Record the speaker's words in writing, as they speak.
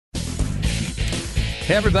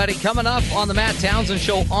Hey, everybody, coming up on the Matt Townsend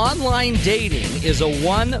Show, online dating is a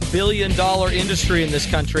 $1 billion industry in this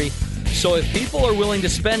country. So if people are willing to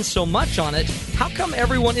spend so much on it, how come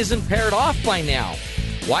everyone isn't paired off by now?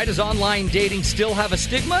 Why does online dating still have a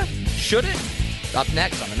stigma? Should it? Up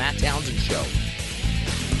next on the Matt Townsend Show.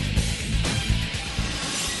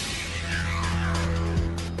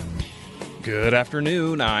 Good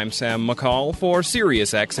afternoon, I'm Sam McCall for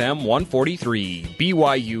Sirius XM 143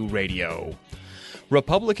 BYU Radio.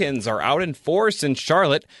 Republicans are out in force in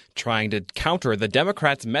Charlotte trying to counter the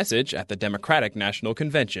Democrats' message at the Democratic National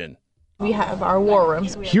Convention. We have our war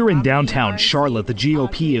rooms. Here in downtown Charlotte, the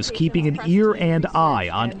GOP is keeping an ear and eye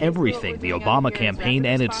on everything the Obama campaign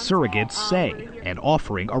and its surrogates say and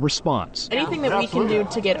offering a response. Anything that we can do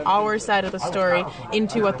to get our side of the story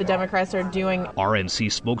into what the Democrats are doing.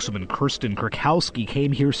 RNC spokeswoman Kirsten Krakowski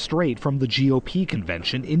came here straight from the GOP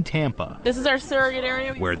convention in Tampa. This is our surrogate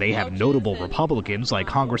area. Where they have notable Republicans like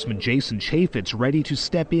Congressman Jason Chaffetz ready to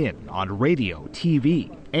step in on radio,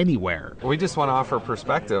 TV, anywhere. We just want to offer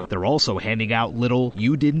perspective. They're also handing out little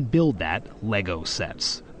 "you didn't build that" Lego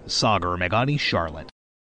sets. Sagar Meghani, Charlotte.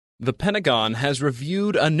 The Pentagon has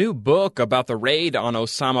reviewed a new book about the raid on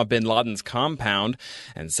Osama bin Laden's compound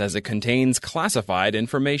and says it contains classified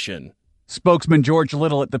information. Spokesman George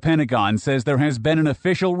Little at the Pentagon says there has been an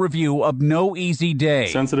official review of no easy day.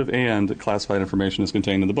 Sensitive and classified information is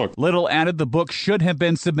contained in the book. Little added the book should have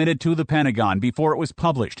been submitted to the Pentagon before it was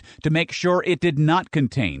published to make sure it did not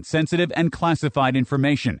contain sensitive and classified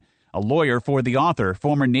information. A lawyer for the author,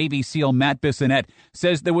 former Navy SEAL Matt Bissonette,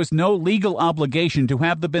 says there was no legal obligation to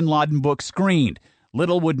have the bin Laden book screened.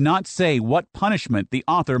 Little would not say what punishment the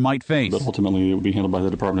author might face. But ultimately, it would be handled by the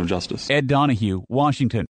Department of Justice. Ed Donahue,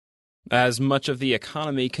 Washington. As much of the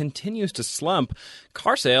economy continues to slump,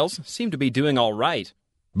 car sales seem to be doing all right.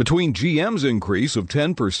 Between GM's increase of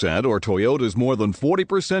 10% or Toyota's more than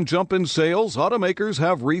 40% jump in sales, automakers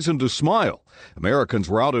have reason to smile. Americans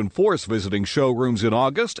were out in force visiting showrooms in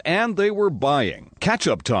August, and they were buying.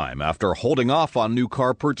 Catch-up time after holding off on new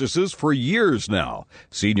car purchases for years now.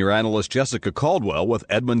 Senior analyst Jessica Caldwell with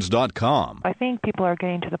Edmunds.com. I think people are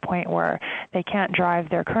getting to the point where they can't drive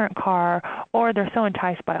their current car, or they're so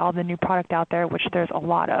enticed by all the new product out there, which there's a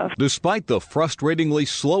lot of. Despite the frustratingly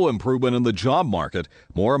slow improvement in the job market,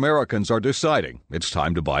 more Americans are deciding it's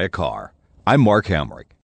time to buy a car. I'm Mark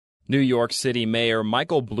Hamrick. New York City Mayor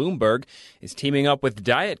Michael Bloomberg is teaming up with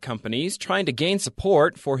diet companies trying to gain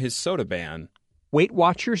support for his soda ban. Weight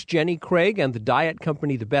Watchers Jenny Craig and the diet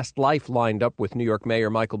company The Best Life lined up with New York Mayor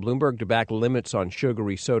Michael Bloomberg to back limits on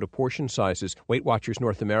sugary soda portion sizes. Weight Watchers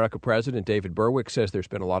North America President David Berwick says there's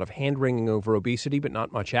been a lot of hand-wringing over obesity, but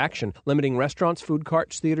not much action. Limiting restaurants, food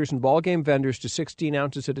carts, theaters, and ballgame vendors to 16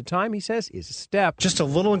 ounces at a time, he says, is a step. Just a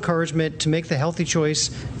little encouragement to make the healthy choice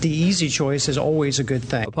the easy choice is always a good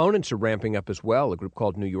thing. Opponents are ramping up as well. A group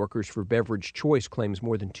called New Yorkers for Beverage Choice claims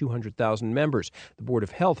more than 200,000 members. The Board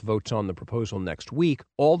of Health votes on the proposal next week.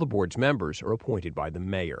 All the board's members are appointed by the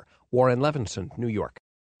mayor. Warren Levinson, New York.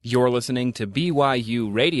 You're listening to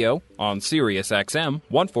BYU Radio on Sirius XM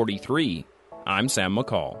 143. I'm Sam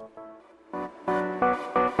McCall.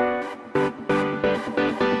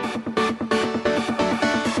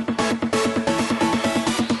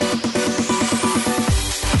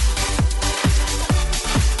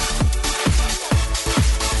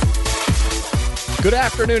 Good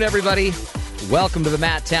afternoon, everybody. Welcome to the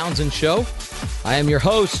Matt Townsend Show. I am your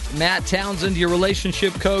host, Matt Townsend, your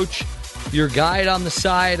relationship coach, your guide on the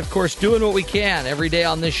side. Of course, doing what we can every day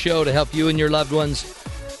on this show to help you and your loved ones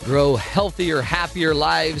grow healthier, happier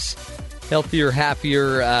lives, healthier,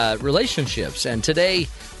 happier relationships. And today,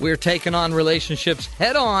 we're taking on relationships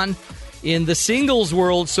head on in the singles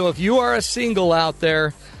world. So if you are a single out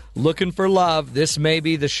there looking for love, this may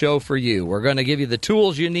be the show for you. We're going to give you the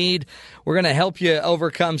tools you need. We're going to help you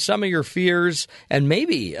overcome some of your fears and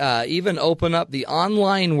maybe even open up the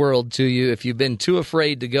online world to you if you've been too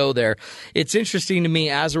afraid to go there. It's interesting to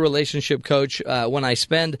me as a relationship coach when I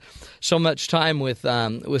spend so much time with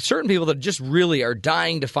certain people that just really are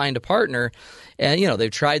dying to find a partner. And, you know,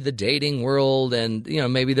 they've tried the dating world and, you know,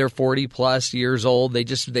 maybe they're 40 plus years old.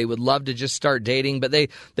 They would love to just start dating, but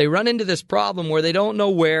they run into this problem where they don't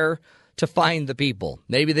know where to find the people.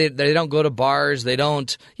 Maybe they don't go to bars. They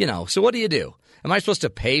don't, you know, so what do you do? Am I supposed to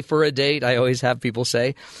pay for a date? I always have people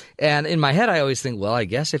say. And in my head, I always think, well, I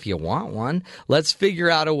guess if you want one, let's figure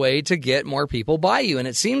out a way to get more people by you. And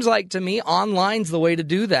it seems like to me, online's the way to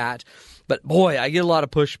do that. But boy, I get a lot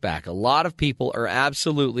of pushback. A lot of people are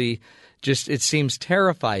absolutely just, it seems,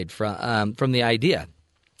 terrified from the idea.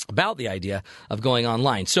 about the idea of going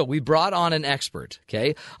online. So we brought on an expert,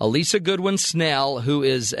 okay? Elisa Goodwin-Snell, who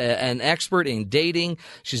is an expert in dating.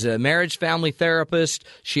 She's a marriage family therapist.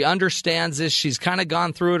 She understands this. She's kind of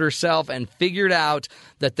gone through it herself and figured out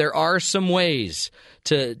that there are some ways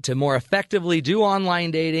to more effectively do online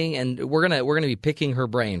dating, and we're gonna be picking her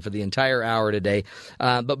brain for the entire hour today.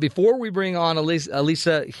 But before we bring on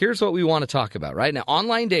Elisa, here's what we want to talk about right now.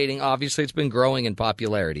 Online dating, obviously, it's been growing in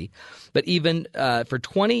popularity, but even for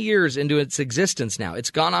 20 years into its existence now, it's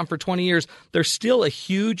gone on for 20 years. There's still a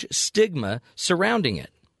huge stigma surrounding it.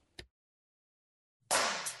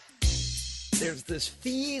 There's this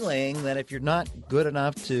feeling that if you're not good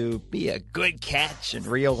enough to be a good catch in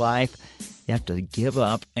real life, you have to give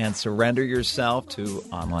up and surrender yourself to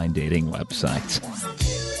online dating websites.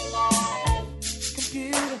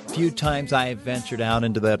 A few times I have ventured out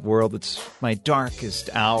into that world. It's my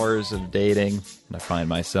darkest hours of dating, and I find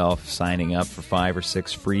myself signing up for 5 or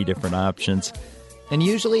 6 free different options. And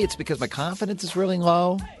usually it's because my confidence is really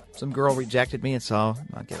low. Some girl rejected me, and so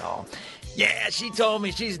I'll get all, yeah, she told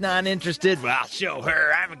me she's not interested. Well, I'll show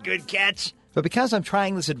her I'm a good catch. But because I'm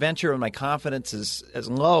trying this adventure and my confidence is as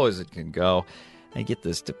low as it can go, I get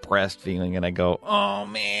this depressed feeling and I go, oh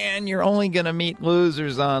man, you're only going to meet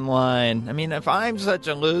losers online. I mean, if I'm such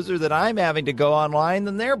a loser that I'm having to go online,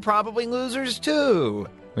 then they're probably losers too.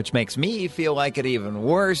 Which makes me feel like an even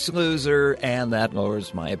worse loser, and that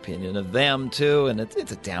lowers my opinion of them too, and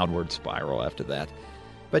it's a downward spiral after that.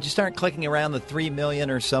 But you start clicking around the 3 million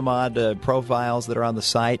or some odd profiles that are on the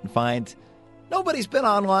site and find nobody's been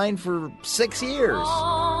online for 6 years.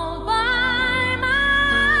 All by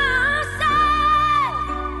myself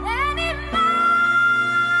anymore.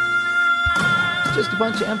 It's just a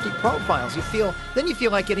bunch of empty profiles. You feel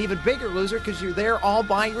like an even bigger loser because you're there all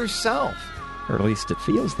by yourself. Or at least it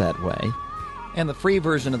feels that way. And the free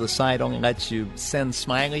version of the site only lets you send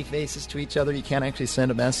smiley faces to each other. You can't actually send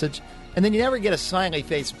a message. And then you never get a smiley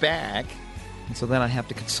face back. And so then I have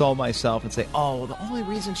to console myself and say, oh, well, the only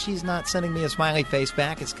reason she's not sending me a smiley face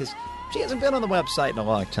back is because she hasn't been on the website in a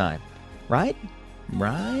long time. Right?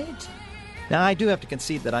 Now, I do have to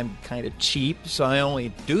concede that I'm kind of cheap, so I only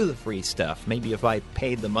do the free stuff. Maybe if I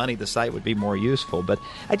paid the money, the site would be more useful. But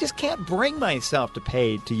I just can't bring myself to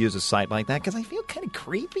pay to use a site like that because I feel kind of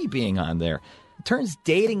creepy being on there. It turns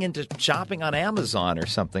dating into shopping on Amazon or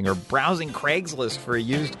something, or browsing Craigslist for a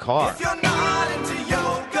used car. If you're not into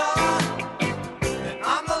yoga, then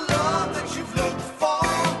I'm the love that you've looked for.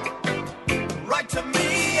 Write to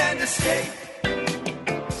me and escape.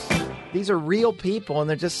 These are real people, and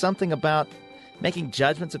there's just something about making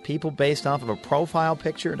judgments of people based off of a profile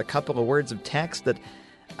picture and a couple of words of text that,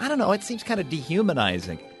 I don't know, it seems kind of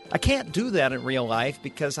dehumanizing. I can't do that in real life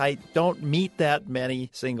because I don't meet that many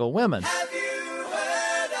single women. Have you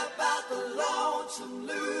heard about the lonesome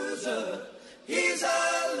loser? He's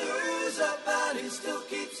a loser, but he still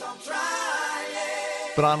keeps on trying.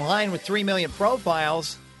 But online with 3 million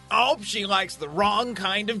profiles, oh, she likes the wrong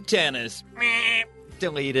kind of tennis. Meh,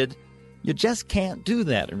 deleted. You just can't do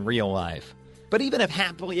that in real life. But even if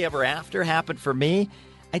happily ever after happened for me,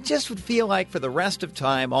 I just would feel like for the rest of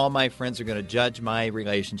time, all my friends are going to judge my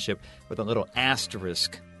relationship with a little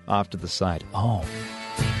asterisk off to the side. Oh.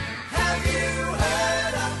 Have you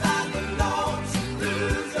heard about the lonesome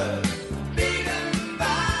loser? Beaten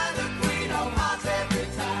by the queen of hearts every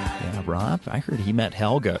time. Yeah, Rob, I heard he met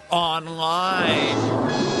Helga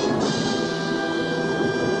online.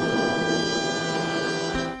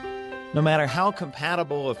 No matter how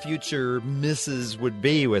compatible a future Mrs. would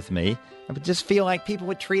be with me, I would just feel like people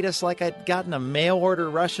would treat us like I'd gotten a mail-order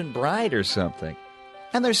Russian bride or something.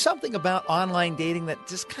 And there's something about online dating that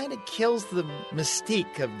just kind of kills the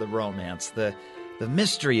mystique of the romance, the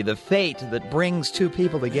mystery, the fate that brings two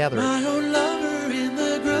people together. My old lover in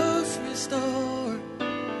the grocery store.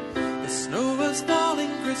 The snow was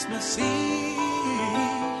falling Christmas Eve.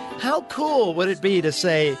 How cool would it be to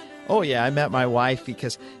say, oh, yeah, I met my wife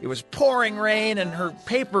because it was pouring rain and her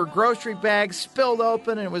paper grocery bag spilled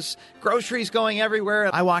open and it was groceries going everywhere.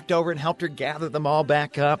 I walked over and helped her gather them all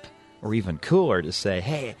back up. Or even cooler to say,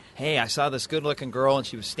 hey, I saw this good-looking girl and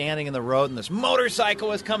she was standing in the road and this motorcycle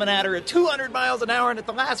was coming at her at 200 miles an hour, and at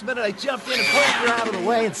the last minute I jumped in and pushed her out of the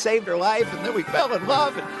way and saved her life, and then we fell in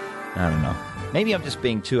love. And I don't know. Maybe I'm just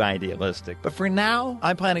being too idealistic. But for now,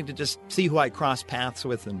 I'm planning to just see who I cross paths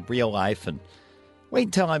with in real life and wait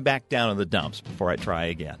until I'm back down in the dumps before I try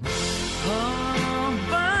again.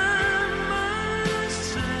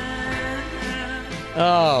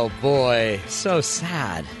 Oh, boy. So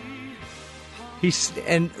sad.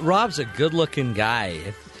 And Rob's a good-looking guy.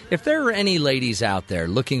 If there are any ladies out there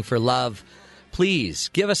looking for love please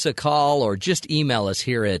give us a call or just email us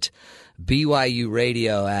here at BYU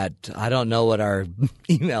Radio at, I don't know what our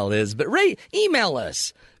email is, but email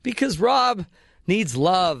us because Rob needs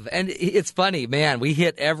love. And it's funny, man, we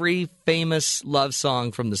hit every famous love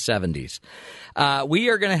song from the 70s. We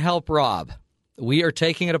are going to help Rob. We are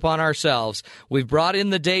taking it upon ourselves. We've brought in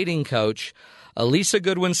the dating coach. Lisa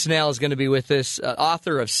Goodwin-Snell is going to be with us,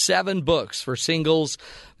 author of 7 books for singles,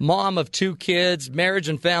 mom of 2 kids, marriage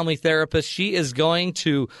and family therapist. She is going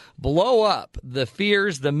to blow up the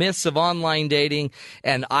fears, the myths of online dating,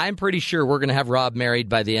 and I'm pretty sure we're going to have Rob married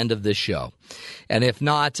by the end of this show. And if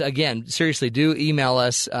not, again, seriously, do email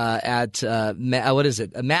us at,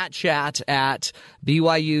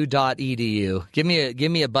 mattchat@byu.edu.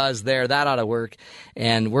 Give me a buzz there. That ought to work,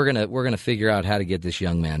 and we're gonna figure out how to get this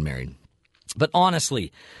young man married. But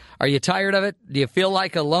honestly, are you tired of it? Do you feel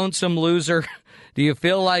like a lonesome loser? Do you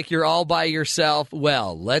feel like you're all by yourself?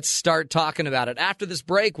 Well, let's start talking about it. After this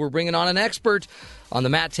break, we're bringing on an expert on the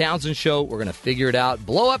Matt Townsend Show. We're going to figure it out,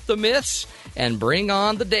 blow up the myths, and bring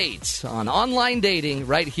on the dates on online dating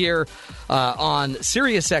right here on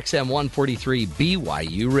Sirius XM 143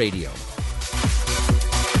 BYU Radio.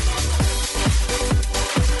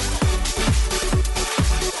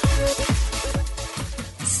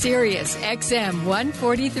 Sirius XM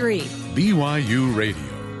 143. BYU Radio.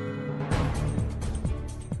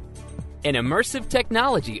 An immersive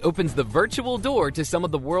technology opens the virtual door to some of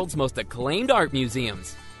the world's most acclaimed art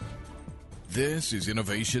museums. This is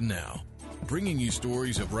Innovation Now, bringing you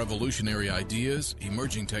stories of revolutionary ideas,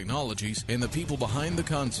 emerging technologies, and the people behind the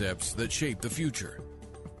concepts that shape the future.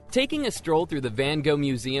 Taking a stroll through the Van Gogh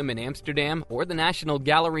Museum in Amsterdam or the National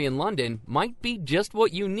Gallery in London might be just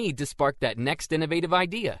what you need to spark that next innovative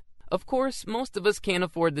idea. Of course, most of us can't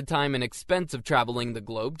afford the time and expense of traveling the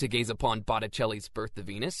globe to gaze upon Botticelli's Birth of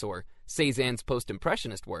Venus or Cézanne's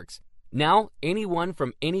post-impressionist works. Now, anyone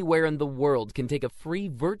from anywhere in the world can take a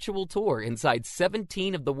free virtual tour inside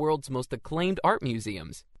 17 of the world's most acclaimed art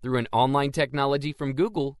museums through an online technology from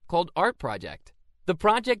Google called Art Project. The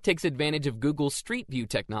project takes advantage of Google's Street View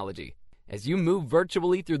technology. As you move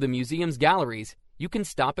virtually through the museum's galleries, you can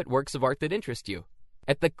stop at works of art that interest you.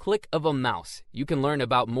 At the click of a mouse, you can learn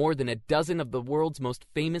about more than a dozen of the world's most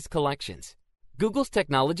famous collections. Google's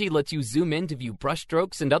technology lets you zoom in to view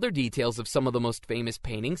brushstrokes and other details of some of the most famous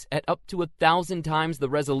paintings at up to 1,000 times the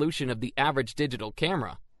resolution of the average digital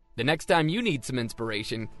camera. The next time you need some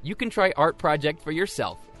inspiration, you can try Art Project for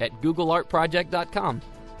yourself at googleartproject.com.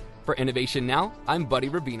 For Innovation Now, I'm Buddy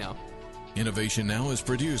Rubino. Innovation Now is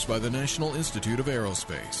produced by the National Institute of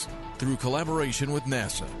Aerospace through collaboration with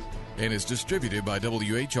NASA and is distributed by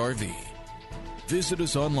WHRV. Visit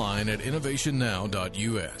us online at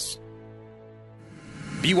innovationnow.us.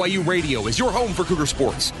 BYU Radio is your home for Cougar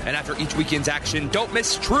sports, and after each weekend's action, don't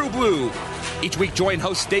miss True Blue. Each week, join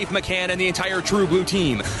host Dave McCann and the entire True Blue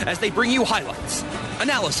team as they bring you highlights,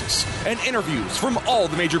 analysis, and interviews from all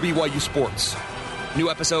the major BYU sports. New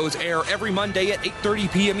episodes air every Monday at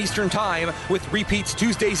 8:30 p.m. Eastern Time, with repeats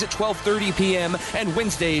Tuesdays at 12:30 p.m. and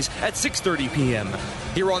Wednesdays at 6:30 p.m.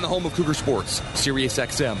 Here on the home of Cougar Sports, Sirius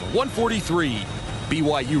XM 143,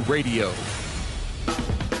 BYU Radio.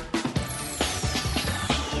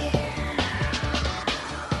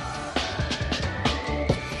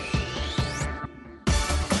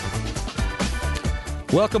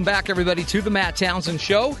 Welcome back, everybody, to the Matt Townsend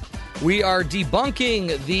Show. We are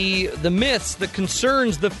debunking the myths, the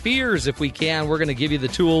concerns, the fears, if we can. We're going to give you the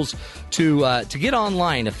tools to get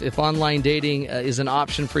online. If online dating is an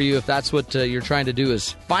option for you, if that's what you're trying to do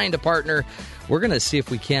is find a partner, we're going to see if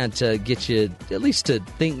we can't get you at least to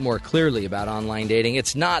think more clearly about online dating.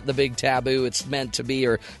 It's not the big taboo it's meant to be,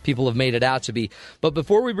 or people have made it out to be. But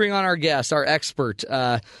before we bring on our guest, our expert,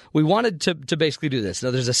 we wanted to basically do this.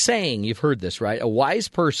 Now, there's a saying, you've heard this, right? A wise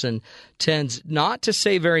person tends not to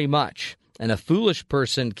say very much, and a foolish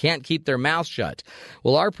person can't keep their mouth shut.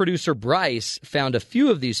 Well, our producer, Bryce, found a few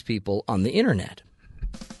of these people on the internet.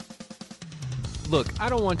 Look, I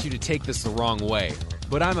don't want you to take this the wrong way,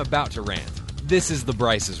 but I'm about to rant. This is the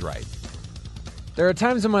Bryce is Right. There are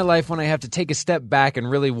times in my life when I have to take a step back and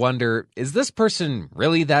really wonder, is this person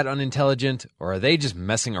really that unintelligent, or are they just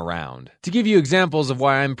messing around? To give you examples of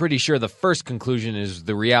why I'm pretty sure the first conclusion is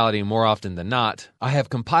the reality more often than not, I have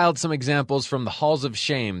compiled some examples from the halls of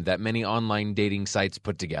shame that many online dating sites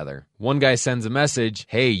put together. One guy sends a message,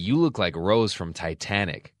 "Hey, you look like Rose from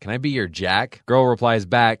Titanic. Can I be your Jack?" Girl replies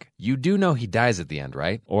back, "You do know he dies at the end,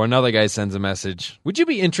 right?" Or another guy sends a message, "Would you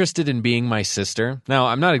be interested in being my sister?" Now,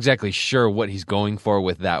 I'm not exactly sure what he's going for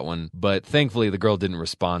with that one, but thankfully the girl didn't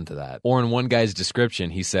respond to that. Or in one guy's description,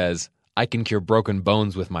 he says, "I can cure broken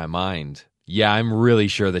bones with my mind." Yeah, I'm really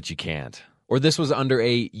sure that you can't. Or this was under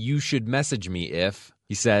a you should message me if.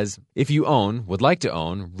 He says, if you own, would like to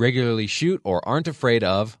own, regularly shoot, or aren't afraid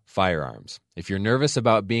of firearms. If you're nervous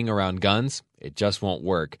about being around guns, it just won't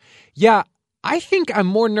work. Yeah, I think I'm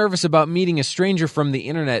more nervous about meeting a stranger from the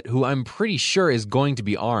internet who I'm pretty sure is going to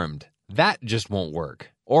be armed. That just won't work.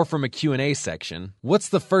 Or from a Q&A section, what's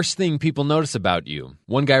the first thing people notice about you?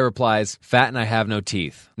 One guy replies, fat and I have no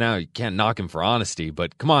teeth. Now, you can't knock him for honesty,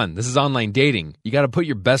 but come on, this is online dating. You gotta put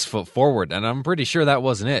your best foot forward, and I'm pretty sure that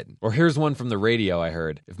wasn't it. Or here's one from the radio I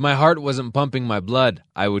heard. If my heart wasn't pumping my blood,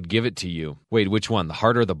 I would give it to you. Wait, which one, the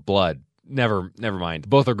heart or the blood? Never mind.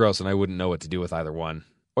 Both are gross and I wouldn't know what to do with either one.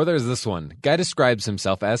 Or there's this one. Guy describes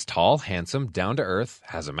himself as tall, handsome, down to earth,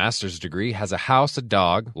 has a master's degree, has a house, a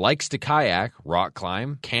dog, likes to kayak, rock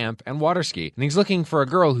climb, camp, and water ski. And he's looking for a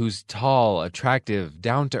girl who's tall, attractive,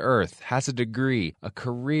 down to earth, has a degree, a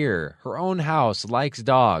career, her own house, likes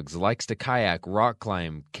dogs, likes to kayak, rock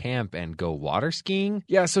climb, camp, and go water skiing.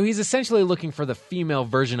 Yeah, so he's essentially looking for the female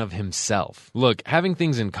version of himself. Look, having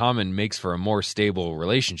things in common makes for a more stable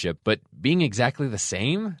relationship, but being exactly the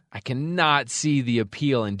same? I cannot see the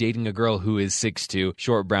appeal in dating a girl who is 6'2",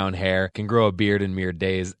 short brown hair, can grow a beard in mere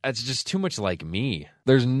days. That's just too much like me.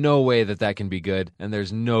 There's no way that can be good, and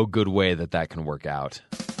there's no good way that can work out.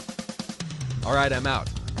 All right, I'm out.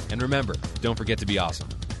 And remember, don't forget to be awesome.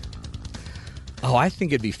 Oh, I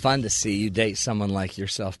think it'd be fun to see you date someone like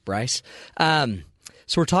yourself, Bryce. So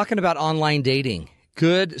we're talking about online dating.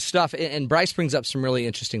 Good stuff. And Bryce brings up some really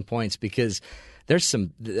interesting points because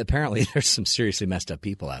apparently there's some seriously messed up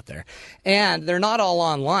people out there. And they're not all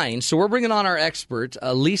online. So we're bringing on our expert,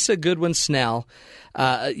 Lisa Goodwin-Snell.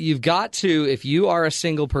 You've got to, if you are a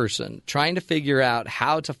single person trying to figure out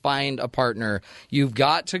how to find a partner, you've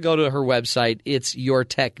got to go to her website. It's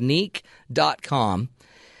yourtechnique.com.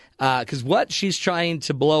 Because what she's trying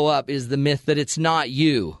to blow up is the myth that it's not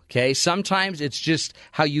you, okay? Sometimes it's just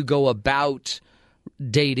how you go about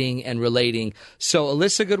dating and relating. So,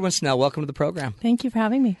 Alyssa Goodwin-Snell, welcome to the program. Thank you for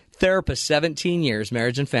having me. Therapist, 17 years,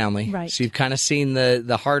 marriage and family. Right. So you've kind of seen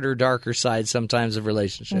the harder, darker side sometimes of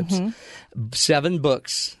relationships. Mm-hmm. 7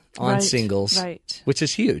 books on singles, which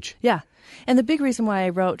is huge. Yeah. And the big reason why I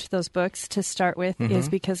wrote those books to start with is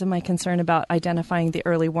because of my concern about identifying the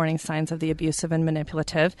early warning signs of the abusive and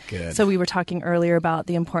manipulative. Good. So we were talking earlier about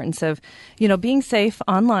the importance of, being safe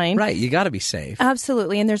online. Right. You got to be safe.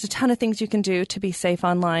 Absolutely. And there's a ton of things you can do to be safe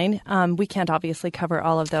online. We can't obviously cover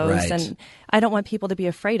all of those. Right. And I don't want people to be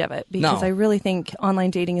afraid of it because I really think online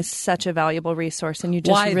dating is such a valuable resource and you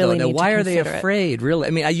just really need to Why are they consider afraid? Really? I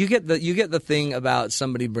mean, you get the thing about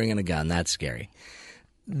somebody bringing a gun. That's scary.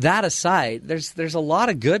 That aside, there's a lot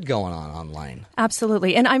of good going on online.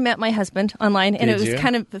 Absolutely. And I met my husband online, and it was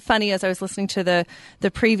kind of funny as I was listening to the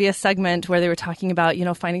previous segment where they were talking about,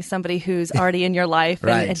 finding somebody who's already in your life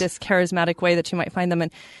Right. and this charismatic way that you might find them. And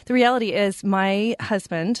the reality is my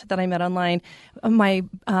husband that I met online, my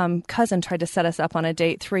cousin tried to set us up on a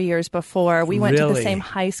date 3 years before. We went to the same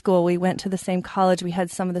high school. We went to the same college. We had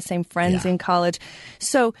some of the same friends in college.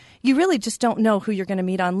 So you really just don't know who you're going to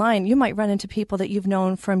meet online. You might run into people that you've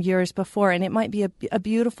known from years before, and it might be a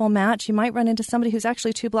beautiful match. You might run into somebody who's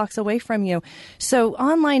actually 2 blocks away from you. So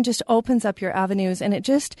online just opens up your avenues, and it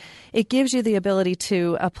gives you the ability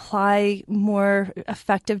to apply more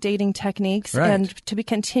effective dating techniques and to be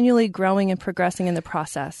continually growing and progressing in the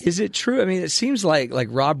process. Is it true? I mean, it seems like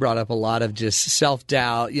Rob brought up a lot of just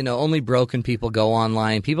self-doubt. Only broken people go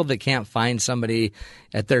online. People that can't find somebody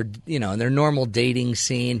at their, in their normal dating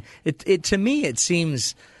scene. To me,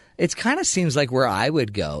 it kind of seems like where I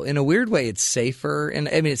would go. In a weird way, it's safer. And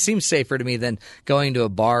I mean, it seems safer to me than going to a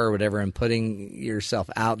bar or whatever and putting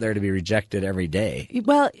yourself out there to be rejected every day.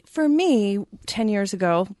 Well, for me, 10 years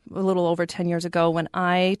ago, a little over 10 years ago, when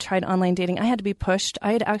I tried online dating, I had to be pushed.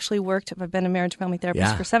 I had actually worked, I've been a marriage and family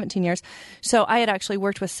therapist for 17 years. So I had actually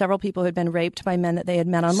worked with several people who had been raped by men that they had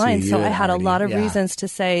met online. So I had a lot of reasons to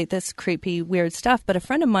say this creepy, weird stuff. But a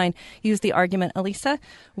friend of mine used the argument, Elisa,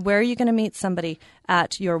 where are you going to meet somebody?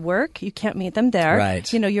 At your work, you can't meet them there.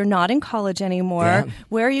 Right. You're not in college anymore. Yeah.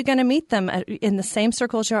 Where are you going to meet them? In the same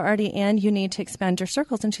circles you're already in, you need to expand your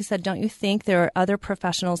circles. And she said, don't you think there are other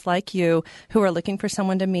professionals like you who are looking for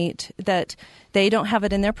someone to meet that they don't have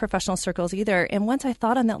it in their professional circles either? And once I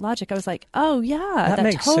thought on that logic, I was like, oh, yeah,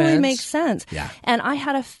 that totally makes sense. Yeah. And I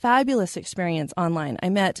had a fabulous experience online.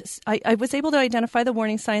 I was able to identify the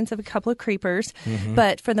warning signs of a couple of creepers,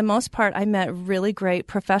 but for the most part, I met really great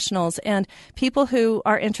professionals and people who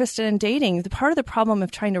are interested interested in dating. The part of the problem of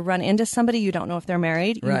trying to run into somebody, you don't know if they're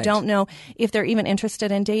married. You Right. don't know if they're even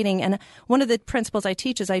interested in dating. And one of the principles I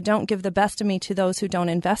teach is I don't give the best of me to those who don't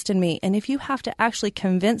invest in me. And if you have to actually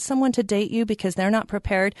convince someone to date you because they're not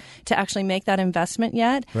prepared to actually make that investment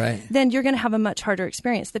yet, Right. then you're going to have a much harder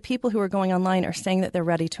experience. The people who are going online are saying that they're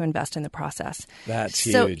ready to invest in the process. That's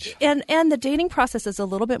So, huge. and the dating process is a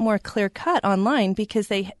little bit more clear cut online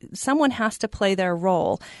because someone has to play their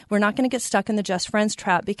role. We're not going to get stuck in the just friends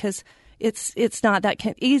trap because it's not that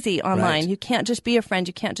easy online. Right. You can't just be a friend.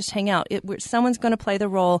 You can't just hang out. Someone's going to play the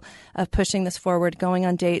role of pushing this forward, going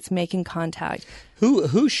on dates, making contact.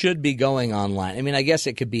 Who should be going online? I mean, I guess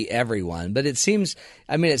it could be everyone, but it seems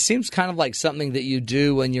kind of like something that you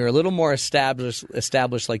do when you're a little more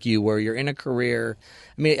established like you, where you're in a career.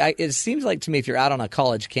 I mean, it seems like to me if you're out on a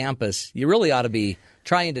college campus, you really ought to be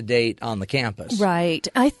trying to date on the campus. Right.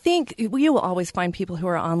 I think you will always find people who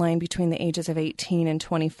are online between the ages of 18 and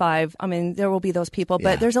 25. I mean, there will be those people,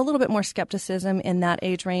 but there's a little bit more skepticism in that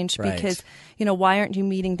age range because, why aren't you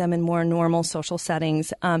meeting them in more normal social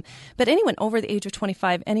settings? But anyone over the age of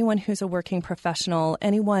 25, anyone who's a working professional,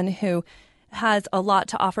 anyone who has a lot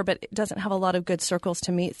to offer but doesn't have a lot of good circles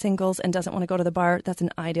to meet singles and doesn't want to go to the bar, that's an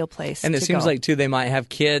ideal place And it to seems go. like, too, they might have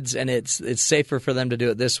kids, and it's safer for them to do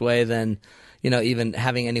it this way than even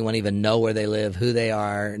having anyone even know where they live, who they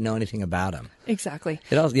are, know anything about them. Exactly.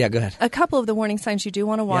 Go ahead. A couple of the warning signs you do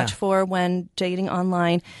want to watch for when dating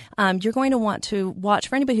online. You're going to want to watch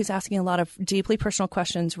for anybody who's asking a lot of deeply personal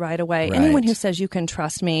questions right away. Right. Anyone who says you can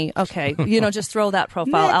trust me, okay, just throw that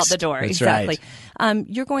profile out the door. That's exactly. right.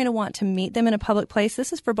 You're going to want to meet them in a public place.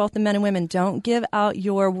 This is for both the men and women. Don't give out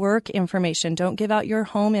your work information. Don't give out your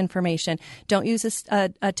home information. Don't use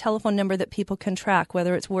a telephone number that people can track,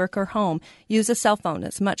 whether it's work or home. Use a cell phone.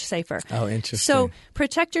 It's much safer. Oh, interesting. So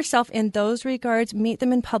protect yourself in those regards. Meet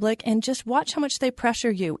them in public and just watch how much they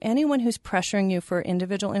pressure you. Anyone who's pressuring you for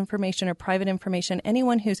individual information or private information,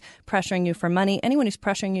 anyone who's pressuring you for money, anyone who's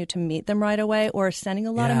pressuring you to meet them right away or sending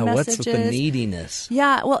a lot of messages. What's with the neediness?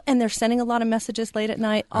 Yeah, well, and they're sending a lot of messages late at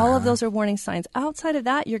night. All of those are warning signs. Outside of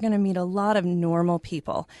that, you're going to meet a lot of normal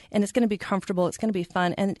people, and it's going to be comfortable. It's going to be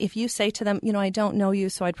fun. And if you say to them, I don't know you,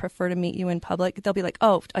 so I'd prefer to meet you in public, they'll be like,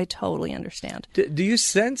 oh, I totally understand. Do you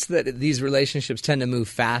sense that these relationships tend to move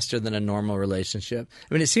faster than a normal relationship?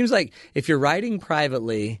 I mean, it seems like if you're writing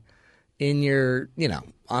privately in your,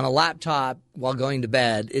 on a laptop while going to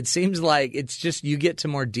bed, it seems like it's just you get to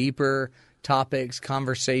more deeper topics,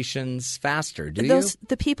 conversations faster, do you?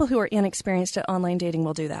 The people who are inexperienced at online dating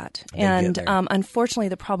will do that. They And get there. unfortunately,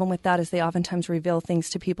 the problem with that is they oftentimes reveal things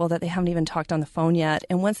to people that they haven't even talked on the phone yet.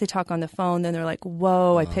 And once they talk on the phone, then they're like,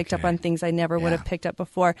 whoa, I picked up on things I never would have picked up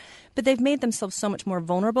before. But they've made themselves so much more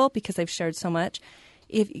vulnerable because they've shared so much.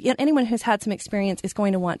 If anyone who's had some experience is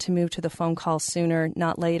going to want to move to the phone call sooner,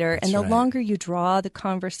 not later. And the longer you draw the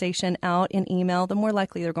conversation out in email, the more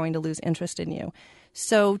likely they're going to lose interest in you.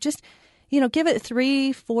 So just, give it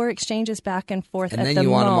 3-4 exchanges back and forth And at then the you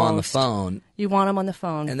want them on the most. phone. You want them on the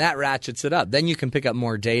phone. And that ratchets it up. Then you can pick up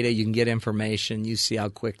more data. You can get information. You see how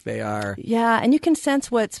quick they are. Yeah, and you can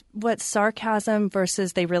sense what's sarcasm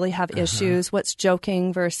versus they really have issues, what's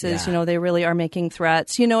joking versus, they really are making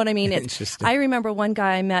threats. You know what I mean? Interesting. I remember one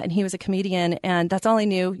guy I met, and he was a comedian, and that's all I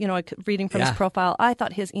knew, reading from his profile. I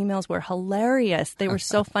thought his emails were hilarious. They were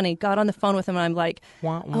so funny. Got on the phone with him, and I'm like,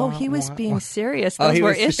 he was being serious. Those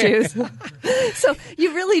were issues. So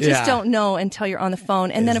you really just don't know until you're on the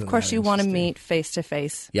phone. And then, of course, you want to meet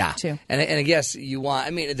face-to-face, too. And I guess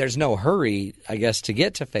there's no hurry, I guess, to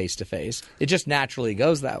get to face-to-face. It just naturally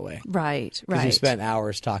goes that way. Right. Because you spent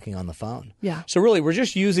hours talking on the phone. Yeah. So really, we're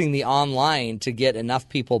just using the online to get enough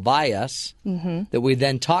people by us that we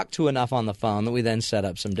then talk to enough on the phone that we then set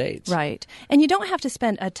up some dates. Right. And you don't have to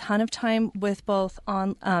spend a ton of time with both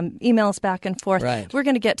on emails back and forth. Right. We're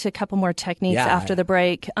going to get to a couple more techniques after the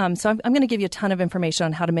break. So I'm going to give you a ton of information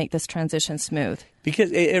on how to make this transition smooth.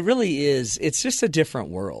 Because it really is. It's just a different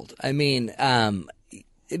world. I mean,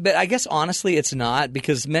 but I guess honestly it's not,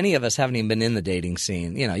 because many of us haven't even been in the dating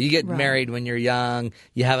scene. You get married when you're young.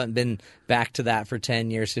 You haven't been back to that for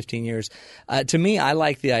 10 years, 15 years. To me, I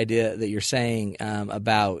like the idea that you're saying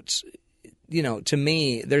about, to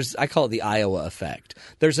me, I call it the Iowa effect.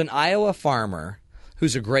 There's an Iowa farmer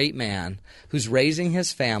who's a great man, who's raising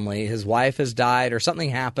his family. His wife has died or something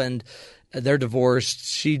happened. They're divorced.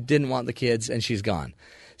 She didn't want the kids, and she's gone.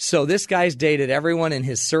 So this guy's dated everyone in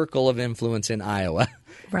his circle of influence in Iowa.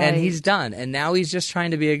 Right. And he's done. And now he's just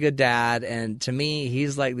trying to be a good dad. And to me,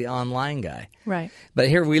 he's like the online guy. Right. But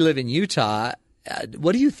here we live in Utah.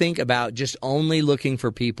 What do you think about just only looking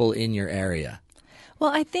for people in your area? Well,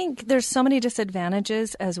 I think there's so many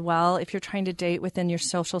disadvantages as well if you're trying to date within your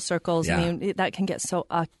social circles. Yeah. I mean, that can get so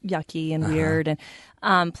yucky and weird.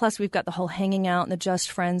 And plus, we've got the whole hanging out and the just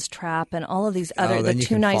friends trap and all of these other, the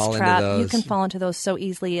too nice trap. You can fall into those so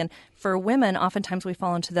easily. And for women, oftentimes we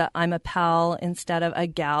fall into the I'm a pal instead of a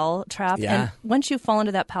gal trap. Yeah. And once you fall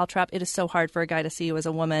into that pal trap, it is so hard for a guy to see you as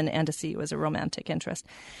a woman and to see you as a romantic interest.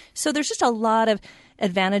 So there's just a lot of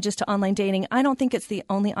advantages to online dating. I don't think it's the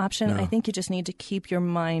only option. No. I think you just need to keep your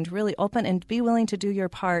mind really open and be willing to do your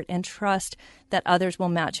part and trust that others will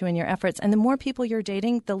match you in your efforts. And the more people you're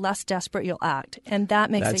dating, the less desperate you'll act. And that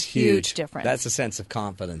makes That's a huge difference. That's a sense of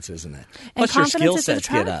confidence, isn't it? And Plus your skill confidence is sets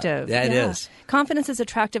get up. attractive. Yeah, it is. Confidence is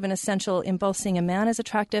attractive and essential in both seeing a man as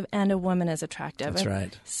attractive and a woman as attractive. That's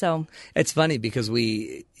right. So it's funny because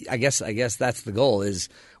I guess that's the goal is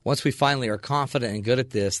once we finally are confident and good at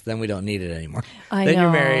this, then we don't need it anymore. Then you're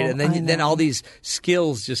married, and then all these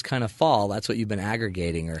skills just kind of fall. That's what you've been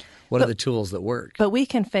aggregating, or what are the tools that work? But we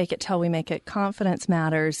can fake it till we make it. Confidence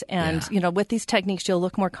matters, and with these techniques, you'll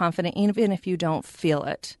look more confident even if you don't feel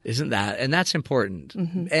it. Isn't that? And that's important.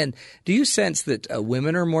 Mm-hmm. And do you sense that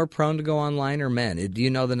women are more prone to go online or men? Do you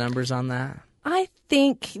know the numbers on that? I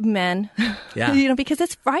think men, because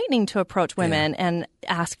it's frightening to approach women and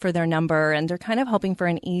ask for their number, and they're kind of hoping for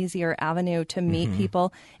an easier avenue to meet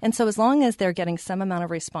people. And so as long as they're getting some amount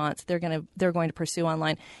of response, they're going to pursue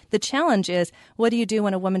online. The challenge is, what do you do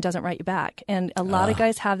when a woman doesn't write you back? And a lot of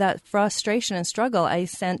guys have that frustration and struggle. I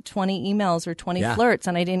sent 20 emails or 20 flirts,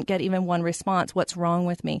 and I didn't get even one response. What's wrong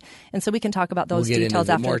with me? And so we can talk about those details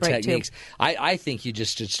after the break, too. I think you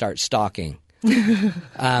just should start stalking.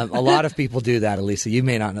 A lot of people do that, Elisa. You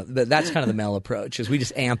may not know, but that's kind of the male approach. Is we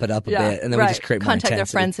just amp it up a bit, and then we just create more intensity. Contact their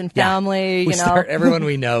friends and family. Everyone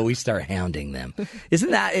we know, we start hounding them.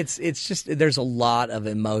 Isn't that? It's just there's a lot of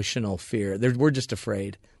emotional fear. We're just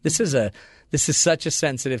afraid. This is such a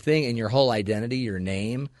sensitive thing, and your whole identity, your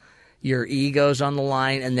name, your ego's on the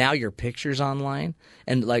line, and now your picture's online.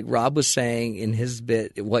 And like Rob was saying in his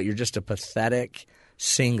bit, you're just a pathetic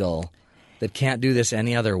single that can't do this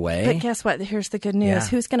any other way. But guess what? Here's the good news. Yeah.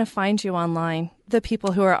 Who's going to find you online? The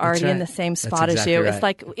people who are already in the same spot as you. Right. It's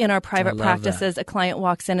like in our private practices, a client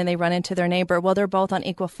walks in and they run into their neighbor. Well, they're both on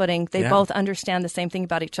equal footing. They both understand the same thing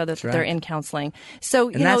about each other. They're in counseling. So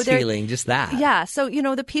that's healing, just that. Yeah. So,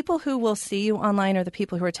 the people who will see you online are the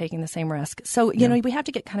people who are taking the same risk. So, we have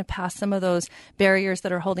to get kind of past some of those barriers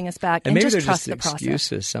that are holding us back and maybe just they're trust just the process.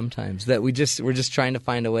 excuses sometimes that we're just trying to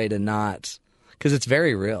find a way to not. Because it's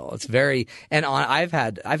very real. It's very, and I've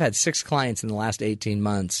had 6 clients in the last 18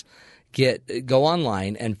 months go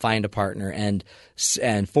online and find a partner, and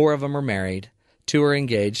 4 of them are married, 2 are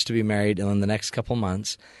engaged to be married in the next couple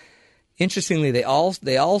months. Interestingly, they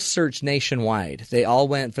all searched nationwide. They all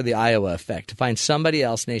went for the Iowa effect to find somebody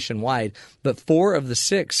else nationwide, but 4 of the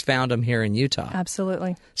 6 found them here in Utah.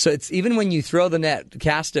 Absolutely. So it's even when you throw the net,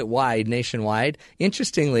 cast it wide nationwide.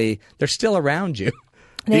 Interestingly, they're still around you.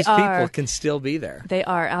 These people can still be there. They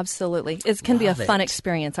are, absolutely. It can be a fun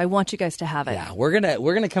experience. I want you guys to have it. Yeah, we're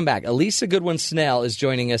gonna come back. Elisa Goodwin-Snell is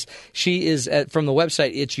joining us. She is from the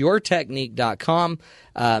website itsyourtechnique.com.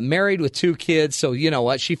 Married with 2 kids, so you know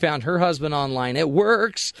what? She found her husband online. It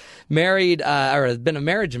works. Married, or has been a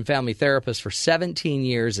marriage and family therapist for 17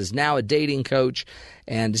 years, is now a dating coach,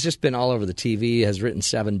 and has just been all over the TV, has written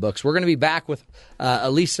 7 books. We're going to be back with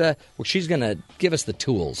Elisa, where she's going to give us the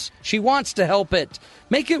tools. She wants to help it.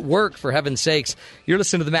 Make it work, for heaven's sakes. You're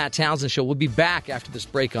listening to The Matt Townsend Show. We'll be back after this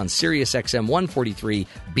break on Sirius XM 143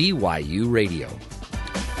 BYU Radio.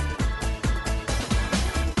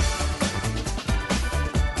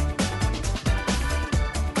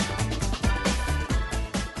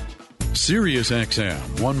 Sirius XM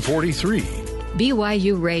 143.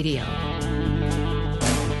 BYU Radio.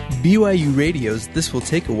 BYU Radio's This Will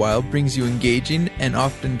Take a While brings you engaging and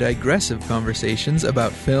often digressive conversations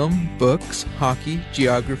about film, books, hockey,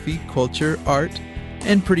 geography, culture, art,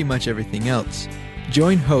 and pretty much everything else.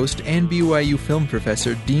 Join host and BYU film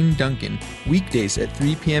professor Dean Duncan weekdays at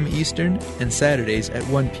 3 p.m. Eastern and Saturdays at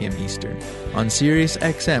 1 p.m. Eastern on Sirius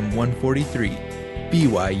XM 143,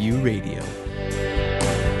 BYU Radio.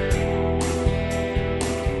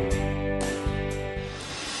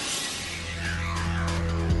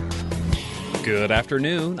 Good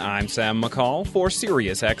afternoon. I'm Sam McCall for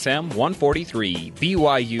Sirius XM 143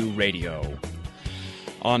 BYU Radio.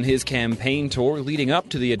 On his campaign tour leading up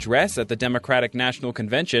to the address at the Democratic National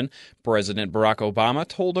Convention, President Barack Obama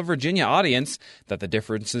told a Virginia audience that the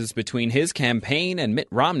differences between his campaign and Mitt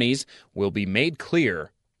Romney's will be made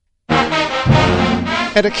clear.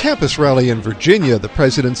 At a campus rally in Virginia, the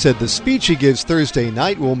president said the speech he gives Thursday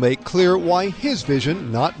night will make clear why his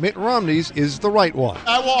vision, not Mitt Romney's, is the right one.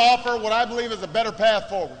 I will offer what I believe is a better path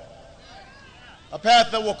forward, a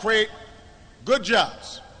path that will create good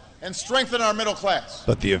jobs and strengthen our middle class.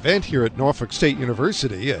 But the event here at Norfolk State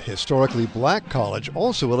University, a historically black college,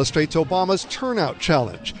 also illustrates Obama's turnout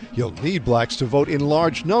challenge. He'll need blacks to vote in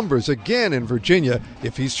large numbers again in Virginia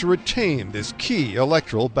if he's to retain this key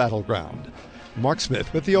electoral battleground. Mark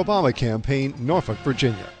Smith with the Obama campaign, Norfolk,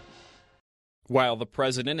 Virginia. While the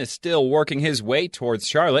president is still working his way towards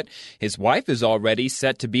Charlotte, his wife is already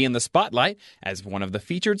set to be in the spotlight as one of the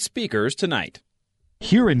featured speakers tonight.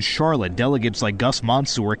 Here in Charlotte, delegates like Gus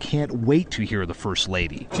Mansour can't wait to hear the First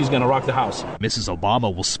Lady. She's going to rock the house. Mrs.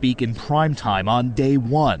 Obama will speak in primetime on day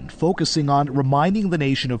one, focusing on reminding the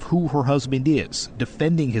nation of who her husband is,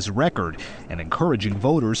 defending his record, and encouraging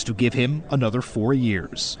voters to give him another 4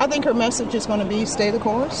 years. I think her message is going to be stay the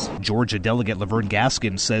course. Georgia Delegate Laverne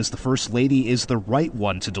Gaskin says the First Lady is the right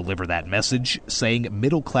one to deliver that message, saying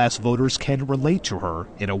middle-class voters can relate to her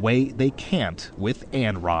in a way they can't with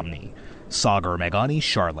Ann Romney. Sagar Meghani,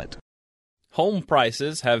 Charlotte. Home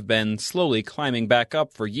prices have been slowly climbing back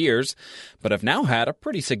up for years, but have now had a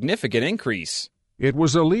pretty significant increase. It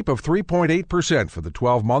was a leap of 3.8% for the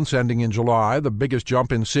 12 months ending in July, the biggest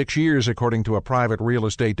jump in 6 years, according to a private real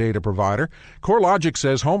estate data provider. CoreLogic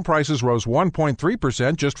says home prices rose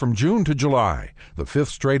 1.3% just from June to July. The fifth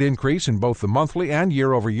straight increase in both the monthly and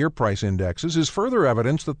year-over-year price indexes is further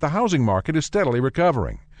evidence that the housing market is steadily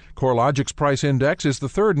recovering. CoreLogic's price index is the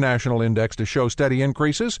third national index to show steady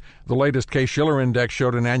increases. The latest Case-Shiller index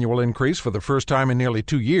showed an annual increase for the first time in nearly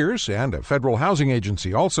 2 years, and a federal housing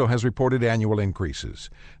agency also has reported annual increases.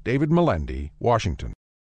 David Melendi, Washington.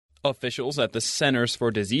 Officials at the Centers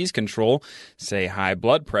for Disease Control say high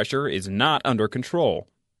blood pressure is not under control.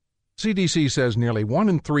 CDC says nearly 1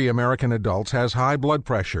 in 3 American adults has high blood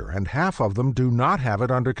pressure, and half of them do not have it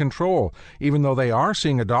under control, even though they are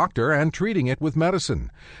seeing a doctor and treating it with medicine.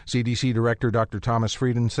 CDC Director Dr. Thomas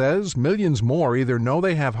Frieden says millions more either know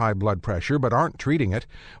they have high blood pressure but aren't treating it,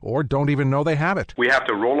 or don't even know they have it. We have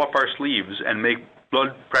to roll up our sleeves and make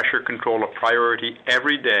blood pressure control a priority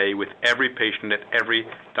every day with every patient at every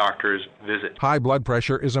doctor's visit. High blood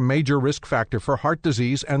pressure is a major risk factor for heart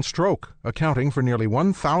disease and stroke, accounting for nearly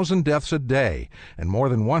 1,000 deaths a day and more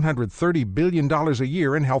than $130 billion a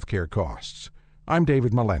year in healthcare costs. I'm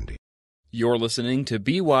David Melendi. You're listening to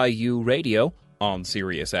BYU Radio on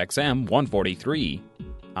Sirius XM 143.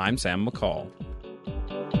 I'm Sam McCall.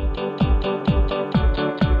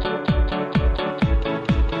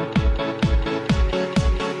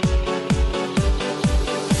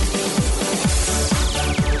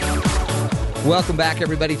 Welcome back,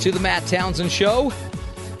 everybody, to the Matt Townsend Show.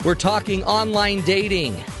 We're talking online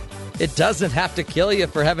dating. It doesn't have to kill you,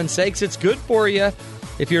 for heaven's sakes. It's good for you.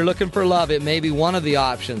 If you're looking for love, it may be one of the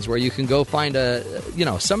options where you can go find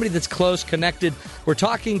somebody that's close, connected. We're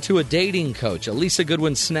talking to a dating coach, Elisa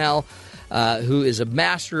Goodwin-Snell, who is a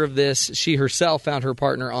master of this. She herself found her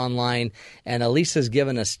partner online, and Elisa's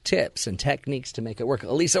given us tips and techniques to make it work.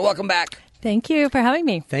 Elisa, welcome back. Thank you for having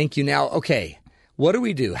me. Thank you. Now, okay. What do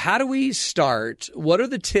we do? How do we start? What are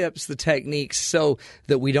the tips, the techniques, so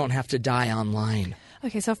that we don't have to die online?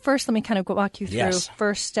 Okay, so first let me kind of walk you through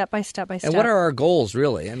first step by step by step. And what are our goals,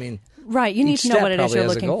 really? I mean, right, you need to know what it is you're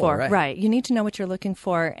looking for. Right, you need to know what you're looking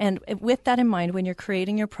for. And with that in mind, when you're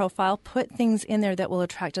creating your profile, put things in there that will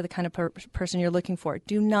attract to the kind of person you're looking for.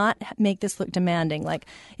 Do not make this look demanding. Like,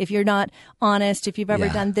 if you're not honest, if you've ever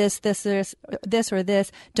done this, or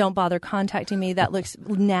this, don't bother contacting me. That looks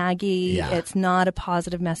naggy. Yeah. It's not a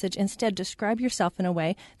positive message. Instead, describe yourself in a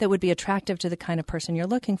way that would be attractive to the kind of person you're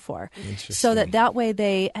looking for. So that way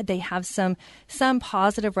they have some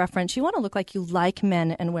positive reference. You want to look like you like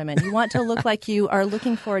men and women. You want to look like you are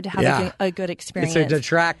looking forward to having a good experience. It's a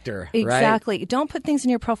detractor, exactly. Right? Don't put things in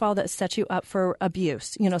your profile that set you up for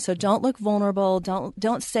abuse. So don't look vulnerable.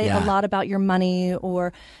 Don't say a lot about your money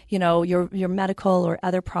or your medical or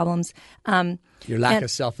other problems. Your lack of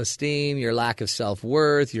self-esteem, your lack of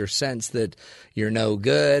self-worth, your sense that you're no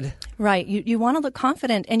good. Right. You want to look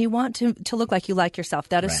confident, and you want to look like you like yourself.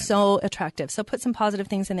 That is so attractive. So put some positive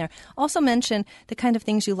things in there. Also mention the kind of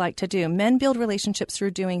things you like to do. Men build relationships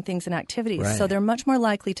through doing things and activities. Right. So they're much more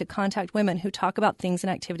likely to contact women who talk about things and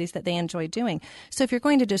activities that they enjoy doing. So if you're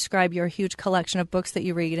going to describe your huge collection of books that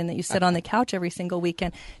you read and that you sit on the couch every single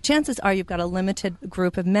weekend, chances are you've got a limited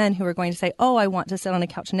group of men who are going to say, oh, I want to sit on a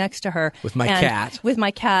couch next to her. With my cat. With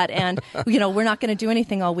my cat, and we're not going to do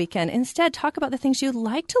anything all weekend. Instead, talk about the things you'd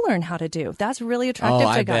like to learn how how to do. That's really attractive to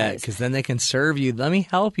I guys. bet, because then they can serve you. Let me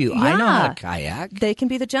help you. I know how to kayak. They can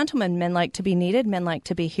be the gentleman. Men like to be needed. Men like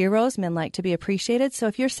to be heroes. Men like to be appreciated. So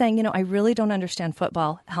if you're saying, I really don't understand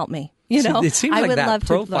football, help me. It seems I like would that love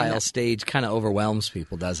to learn profile that. stage kind of overwhelms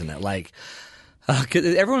people, doesn't it? Like, 'cause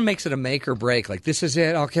everyone makes it a make or break. Like, this is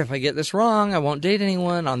it. Okay, if I get this wrong, I won't date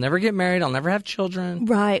anyone. I'll never get married. I'll never have children.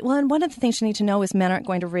 Right. Well, and one of the things you need to know is men aren't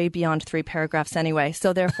going to read beyond 3 paragraphs anyway.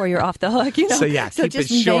 So therefore, you're off the hook. So, keep just it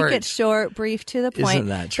short. make it short, brief, to the point. Isn't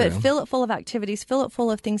that true? But fill it full of activities. Fill it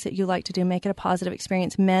full of things that you like to do. Make it a positive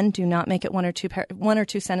experience. Men, do not make it one or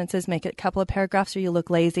two sentences. Make it a couple of paragraphs, or you look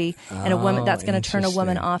lazy. And a woman that's going to turn a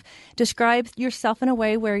woman off. Describe yourself in a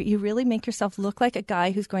way where you really make yourself look like a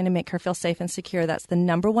guy who's going to make her feel safe and secure. That's the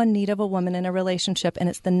number one need of a woman in a relationship, and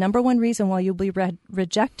it's the number one reason why you'll be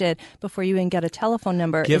rejected before you even get a telephone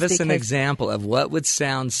number. Give us an example of what would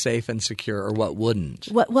sound safe and secure or what wouldn't.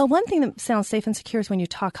 Well, one thing that sounds safe and secure is when you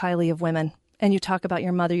talk highly of women. And you talk about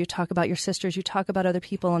your mother, you talk about your sisters, you talk about other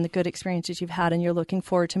people and the good experiences you've had, and you're looking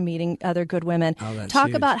forward to meeting other good women. Oh, that's talk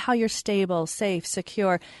huge. about how you're stable, safe,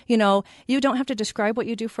 secure. You don't have to describe what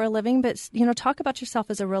you do for a living, but, talk about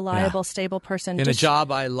yourself as a reliable, stable person. In a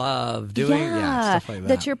job I love doing, stuff like that.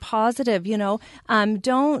 That you're positive,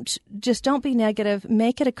 Don't be negative.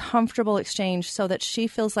 Make it a comfortable exchange so that she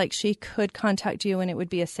feels like she could contact you and it would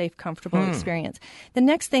be a safe, comfortable experience. The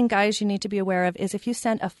next thing, guys, you need to be aware of is if you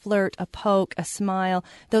send a flirt, a poke, a smile,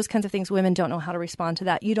 those kinds of things, women don't know how to respond to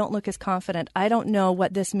that. You don't look as confident. I don't know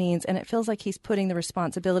what this means, and it feels like he's putting the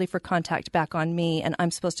responsibility for contact back on me, and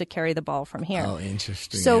I'm supposed to carry the ball from here. Oh,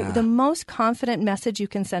 interesting. So the most confident message you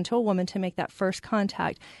can send to a woman to make that first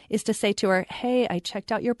contact is to say to her, hey, I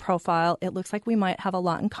checked out your profile. It looks like we might have a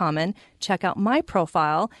lot in common. Check out my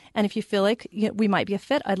profile, and if you feel like we might be a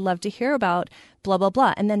fit, I'd love to hear about blah, blah,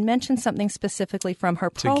 blah, and then mention something specifically from her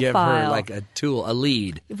profile. To give her like a tool, a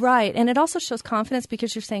lead. Right. And it also shows confidence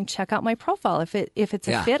because you're saying, check out my profile. If it's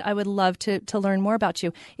a fit, I would love to learn more about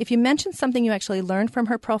you. If you mention something you actually learned from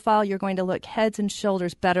her profile, you're going to look heads and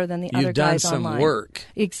shoulders better than the other guys online. You've done some work.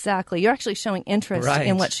 Exactly. You're actually showing interest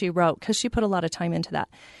in what she wrote because she put a lot of time into that.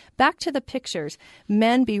 Back to the pictures.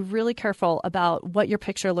 Men, be really careful about what your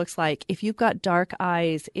picture looks like. If you've got dark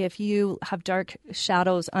eyes, if you have dark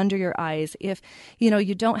shadows under your eyes, if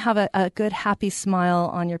you don't have a good happy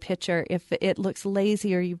smile on your picture, if it looks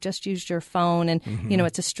lazy or you've just used your phone and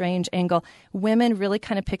it's a strange angle, women really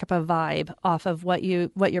kind of pick up a vibe off of what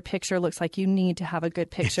your picture looks like. You need to have a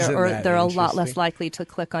good picture, or they're a lot less likely to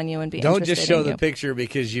click on you and be interested in you. Don't just show the picture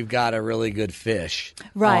because you've got a really good fish.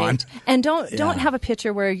 Right. On. And don't have a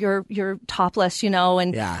picture where you're topless,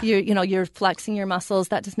 and you're flexing your muscles.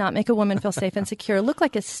 That does not make a woman feel safe and secure. Look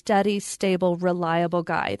like a steady, stable, reliable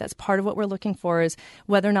guy. That's part of what we're looking for, is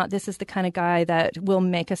whether or not this is the kind of guy that will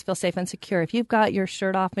make us feel safe and secure. If you've got your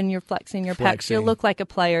shirt off and you're flexing your pecs, you look like a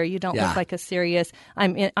player. You don't look like a serious,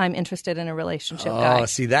 I'm interested in a relationship guy. Oh,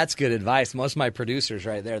 see, that's good advice. Most of my producers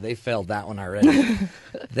right there, they failed that one already.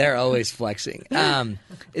 They're always flexing. To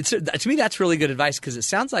me, that's really good advice because it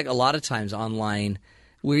sounds like a lot of times online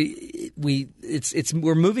we're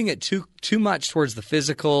moving it too much towards the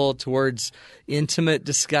physical, towards intimate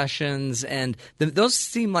discussions, and those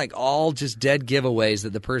seem like all just dead giveaways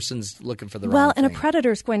that the person's looking for the wrong thing. And a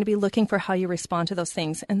predator is going to be looking for how you respond to those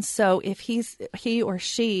things. And so if he or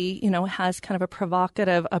she, has kind of a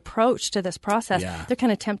provocative approach to this process, they're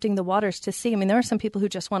kind of tempting the waters to see. I mean, there are some people who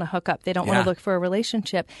just want to hook up. They don't want to look for a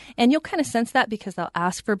relationship. And you'll kind of sense that because they'll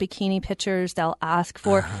ask for bikini pictures. They'll ask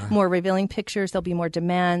for more revealing pictures. There'll be more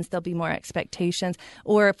demands. There'll be more expectations.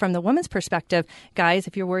 Or from the woman's perspective, guys,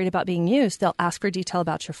 if you're worried about being used, they'll ask for detail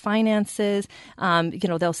about your finances.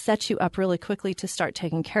 They'll set you up really quickly to start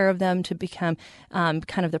taking care of them, to become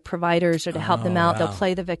kind of the providers or to help them out. They'll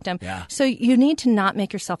play the victim. Yeah. So you need to not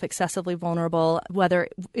make yourself excessively vulnerable, whether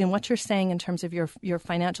in what you're saying in terms of your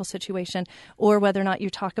financial situation or whether or not you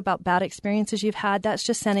talk about bad experiences you've had. That's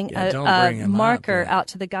just sending a marker out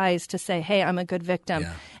to the guys to say, hey, I'm a good victim.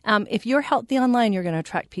 Yeah. If you're healthy online, you're going to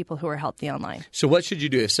attract people who are healthy online. So what should you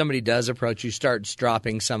do if somebody does approach you, starts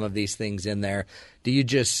dropping some of these things in there? Do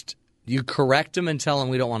you correct them and tell them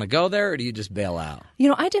we don't want to go there, or do you just bail out?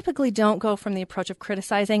 I typically don't go from the approach of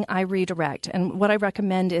criticizing. I redirect. And what I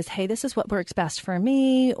recommend is, hey, this is what works best for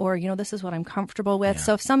me, or, this is what I'm comfortable with. Yeah.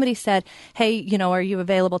 So if somebody said, hey, are you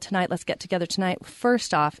available tonight? Let's get together tonight.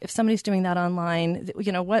 First off, if somebody's doing that online,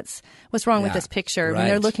 what's wrong with this picture? Right. When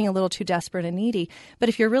they're looking a little too desperate and needy. But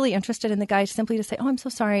if you're really interested in the guy, simply to say, oh, I'm so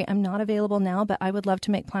sorry, I'm not available now, but I would love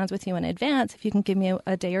to make plans with you in advance. If you can give me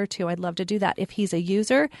a day or two, I'd love to do that. If he's a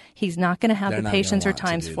user, he's He's not going to have They're the not patience gonna or want to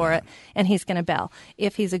times do for that. it, and he's going to bail.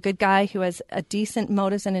 If he's a good guy who has a decent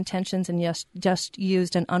motives and intentions and just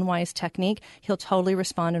used an unwise technique, he'll totally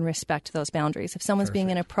respond and respect those boundaries. If someone's being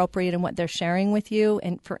inappropriate in what they're sharing with you,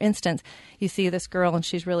 and for instance, you see this girl and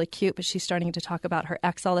she's really cute, but she's starting to talk about her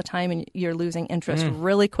ex all the time, and you're losing interest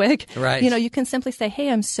really quick. Right. You can simply say, "Hey,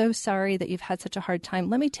 I'm so sorry that you've had such a hard time.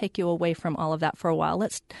 Let me take you away from all of that for a while.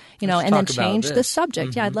 Let's and then talk about change the this."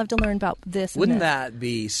 subject. Yeah, I'd love to learn about this. Wouldn't and this. that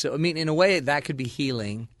be so? I mean, in a way, that could be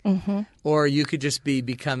healing. Or you could just be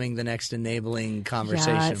becoming the next enabling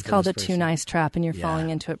conversation. Yeah, it's for called this a too person. nice trap, and you're Yeah. falling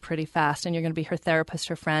into it pretty fast, and you're going to be her therapist,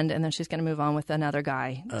 her friend, and then she's going to move on with another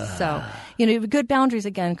guy. So, good boundaries,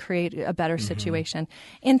 again, create a better situation.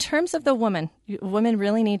 In terms of the women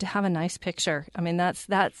really need to have a nice picture. I mean, that's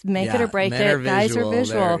make it Yeah, or break men it. are Guys are visual.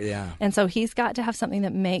 visual. They're- yeah. And so he's got to have something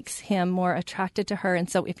that makes him more attracted to her. And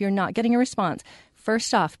so if you're not getting a response,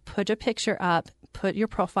 first off, put a picture up. Put your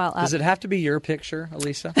profile up. Does it have to be your picture,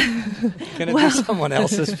 Elisa? Can it be someone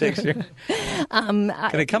else's picture? Can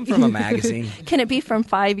it come from a magazine? Can it be from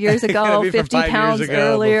 5 years Can ago, it be from 50 5 pounds years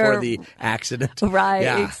ago earlier? before the accident? Right,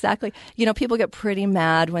 Yeah. exactly. People get pretty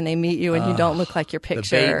mad when they meet you and you don't look like your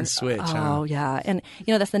picture. The bait and switch. Oh, yeah. And,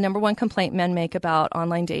 that's the number one complaint men make about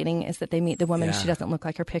online dating is that they meet the woman and Yeah. she doesn't look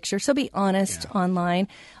like her picture. So be honest online.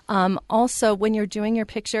 Also, when you're doing your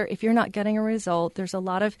picture, if you're not getting a result, there's a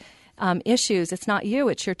lot of issues. It's not you,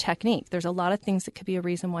 it's your technique. There's a lot of things that could be a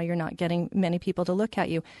reason why you're not getting many people to look at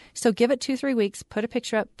you. So give it 2-3 weeks, put a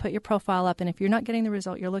picture up, put your profile up, and if you're not getting the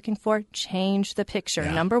result you're looking for, change the picture,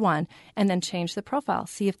 number one, and then change the profile.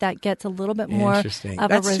 See if that gets a little bit more of Interesting. a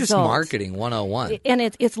That's result. just marketing 101. And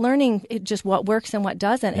it's learning just what works and what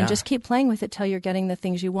doesn't, and just keep playing with it till you're getting the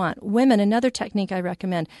things you want. Women, another technique I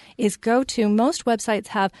recommend is go to, most websites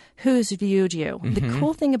have who's viewed you. The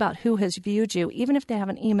cool thing about who has viewed you, even if they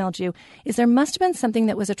haven't emailed you, is there must have been something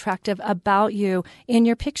that was attractive about you in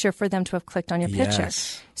your picture for them to have clicked on your picture.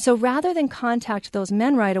 Yes. So rather than contact those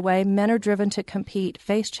men right away, men are driven to compete,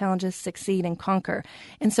 face challenges, succeed, and conquer.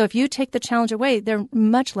 And so if you take the challenge away, they're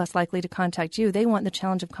much less likely to contact you. They want the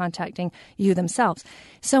challenge of contacting you themselves.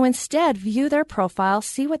 So instead, view their profile,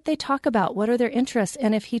 see what they talk about, what are their interests.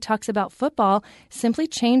 And if he talks about football, simply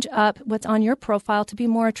change up what's on your profile to be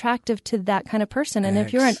more attractive to that kind of person. And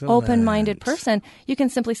if you're an Excellent. open-minded person, you can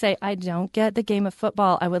simply say, I don't get the game of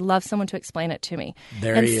football. I would love someone to explain it to me.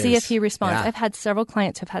 There and he see is. if he responds. Yeah. I've had several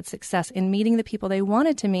clients who've had success in meeting the people they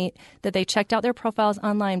wanted to meet, that they checked out their profiles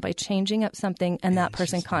online by changing up something, and that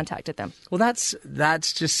person contacted them. Well, that's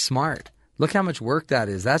just smart. Look how much work that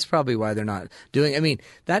is. That's probably why they're not doing. I mean,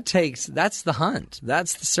 that's the hunt.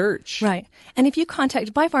 That's the search. Right. And if you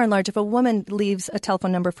contact, by far and large, if a woman leaves a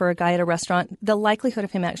telephone number for a guy at a restaurant, the likelihood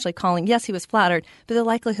of him actually calling, yes, he was flattered, but the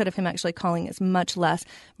likelihood of him actually calling is much less,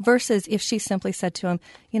 versus if she simply said to him,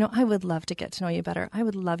 I would love to get to know you better. I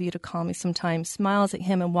would love you to call me sometime, smiles at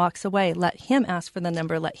him and walks away. Let him ask for the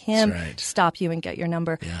number. Let him stop you and get your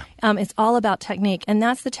number. Yeah. It's all about technique. And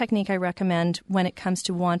that's the technique I recommend when it comes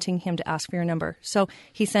to wanting him to ask for your number. So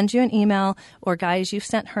he sends you an email, or guys, you've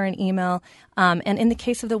sent her an email. And in the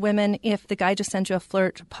case of the women, if the guy just sends you a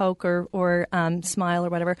flirt, poke, or smile or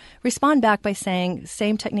whatever, respond back by saying,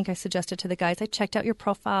 same technique I suggested to the guys. I checked out your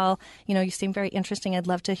profile. You seem very interesting. I'd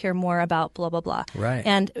love to hear more about blah, blah, blah. Right.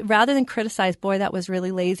 And rather than criticize, boy, that was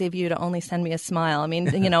really lazy of you to only send me a smile. I mean,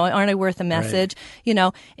 aren't I worth a message?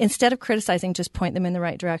 Right. Instead of criticizing, just point them in the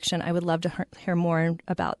right direction. I would love to hear more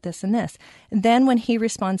about this and this. And then when he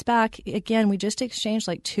responds back, again, we just exchanged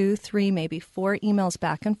like 2, 3, maybe 4 emails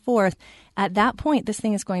back and forth. At that point, this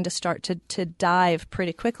thing is going to start to dive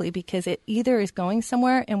pretty quickly, because it either is going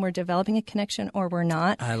somewhere and we're developing a connection, or we're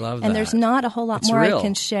not. I love that. And there's not a whole lot It's more real. I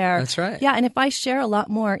can share. That's right. Yeah, and if I share a lot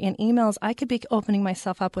more in emails, I could be opening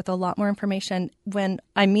myself up with a lot more information when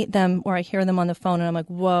I meet them or I hear them on the phone, and I'm like,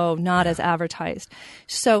 whoa, not as advertised.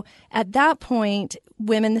 So at that point,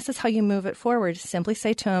 women, this is how you move it forward. Simply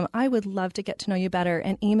say to them, I would love to get to know you better.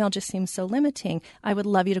 And email just seems so limiting. I would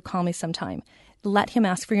love you to call me sometime. Let him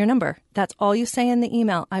ask for your number. That's all you say in the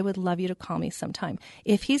email. I would love you to call me sometime.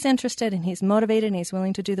 If he's interested and he's motivated and he's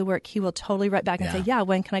willing to do the work, he will totally write back and say, yeah,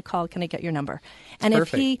 when can I call? Can I get your number? And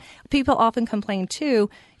perfect. People often complain too,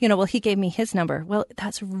 well, he gave me his number. Well,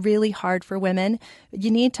 that's really hard for women. You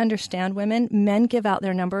need to understand women. Men give out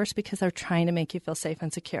their numbers because they're trying to make you feel safe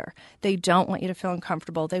and secure. They don't want you to feel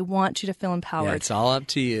uncomfortable. They want you to feel empowered. Yeah, it's all up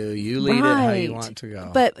to you. You lead it how you want to go.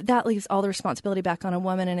 But that leaves all the responsibility back on a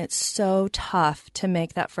woman, and it's so tough to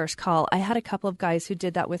make that first call. I had a couple of guys who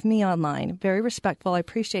did that with me online. Very respectful. I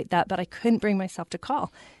appreciate that, but I couldn't bring myself to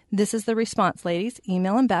call. This is the response, ladies.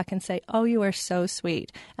 Email him back and say, oh, you are so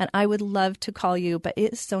sweet. And I would love to call you, but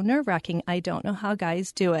it's so nerve-wracking. I don't know how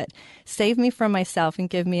guys do it. Save me from myself and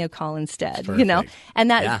give me a call instead. You know,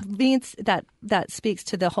 and that means that speaks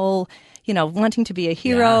to the whole, you know, wanting to be a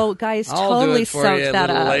hero. Yeah. Guys I'll totally do it for soaked you, that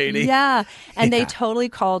little up. lady. Yeah. And they Yeah. totally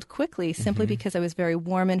called quickly simply because I was very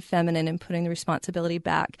warm and feminine and putting the responsibility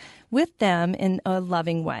back with them in a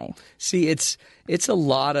loving way. See, it's a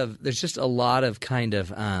lot of, there's just a lot of kind of,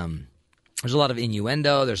 there's a lot of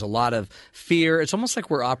innuendo. There's a lot of fear. It's almost like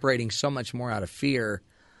we're operating so much more out of fear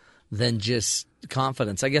than just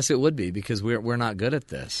confidence. I guess it would be because we're not good at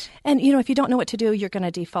this. And, you know, if you don't know what to do, you're going to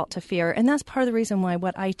default to fear. And that's part of the reason why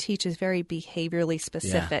what I teach is very behaviorally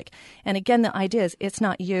specific. Yeah. And again, the idea is it's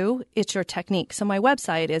not you, it's your technique. So my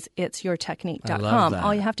website is itsyourtechnique.com.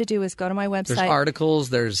 All you have to do is go to my website. There's articles,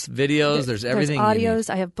 there's videos, there's everything. There's audios,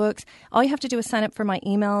 I have books. All you have to do is sign up for my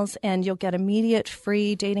emails and you'll get immediate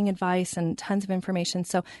free dating advice and tons of information.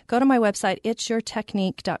 So go to my website,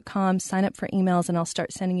 itsyourtechnique.com, sign up for emails, and I'll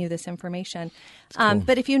start sending you this information. Cool.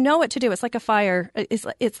 But if you know what to do, it's like a fire.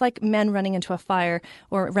 It's like men running into a fire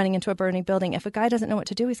or running into a burning building. If a guy doesn't know what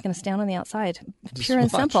to do, he's going to stand on the outside, pure and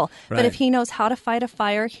simple. Right. But if he knows how to fight a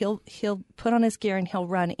fire, he'll put on his gear and he'll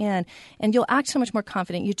run in, and you'll act so much more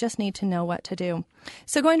confident. You just need to know what to do.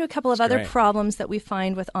 So going to a couple of other problems that we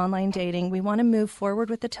find with online dating, we want to move forward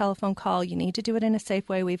with the telephone call. You need to do it in a safe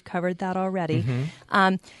way. We've covered that already.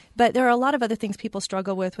 Mm-hmm. But there are a lot of other things people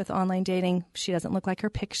struggle with online dating. She doesn't look like her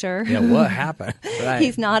picture. Yeah, what happened? Right.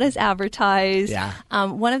 He's not as advertised. Yeah.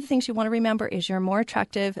 One of the things you want to remember is you're more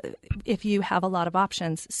attractive if you have a lot of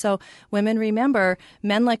options. So women, remember,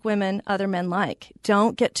 men like women, other men like.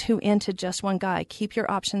 Don't get too into just one guy. Keep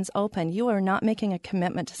your options open. You are not making a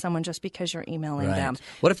commitment to someone just because you're emailing them.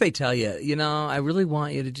 What if they tell you, you know, I really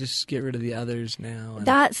want you to just get rid of the others now?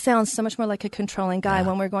 That sounds so much more like a controlling guy.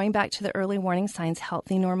 When we're going back to the early warning signs,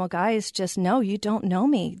 healthy, normal guys just know you don't know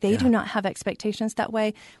me. They do not have expectations that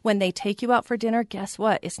way. When they take you out for dinner, guess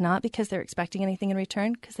what? It's not because they're expecting anything in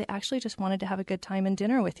return, because they actually just wanted to have a good time and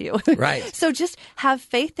dinner with you. Right. So just have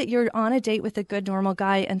faith that you're on a date with a good, normal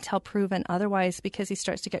guy until proven otherwise, because he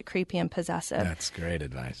starts to get creepy and possessive. That's great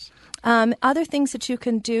advice. Other things that you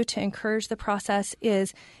can do to encourage the process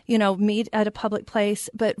is, you know, meet at a public place.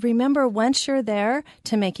 But remember, once you're there,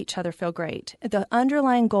 to make each other feel great. The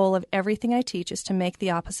underlying goal of everything I teach is to make the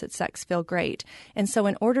opposite sex feel great. And so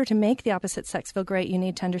in order to make the opposite sex feel great, you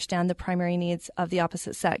need to understand the primary needs of the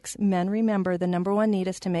opposite sex. Men, remember, the number one need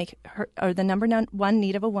is to make her, or the number one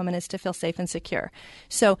need of a woman is to feel safe and secure.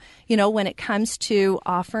 So, you know, when it comes to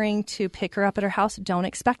offering to pick her up at her house, don't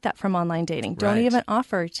expect that from online dating. Don't even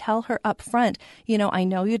offer. Tell her up front, you know, I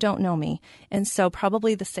know you don't know me. And so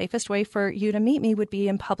probably the safest way for you to meet me would be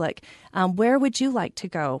in public. Where would you like to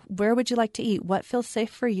go? Where would you like to eat? What feels safe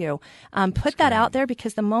for you? Put that out there,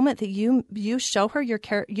 because the moment that you show her you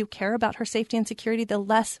care about her safety and security, the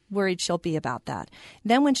less worried she'll be about that.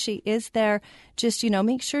 Then when she is there, just, you know,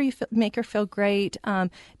 make sure you make her feel great.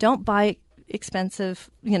 Don't buy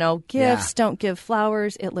expensive, you know, gifts. Don't give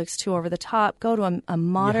flowers. It looks too over the top. Go to a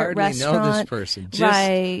moderate restaurant. You hardly know this person.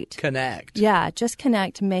 Just connect. Yeah, just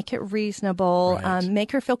connect. Make it reasonable.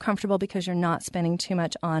 Make her feel comfortable, because you're not spending too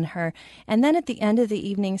much on her. And then at the end of the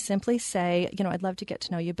evening, simply say, you know, I'd love to get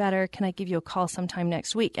to know you better. Can I give you a call sometime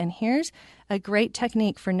next week? And here's a great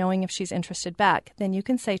technique for knowing if she's interested back. Then you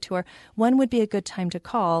can say to her, when would be a good time to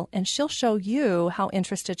call? And she'll show you how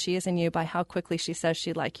interested she is in you by how quickly she says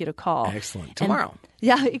she'd like you to call. Excellent. Tomorrow.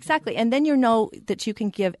 Yeah, exactly. And then you know that you can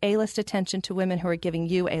give A-list attention to women who are giving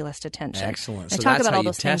you A-list attention. Excellent. And so talk that's about how all you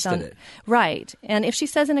those things tested it. Right. And if she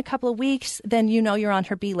says in a couple of weeks, then you know you're on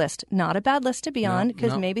her B list. Not a bad list to be on,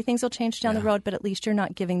 because maybe things will change down the road, but at least you're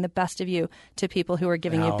not giving the best of you to people who are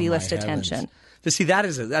giving you B-list attention. But see,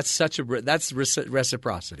 that's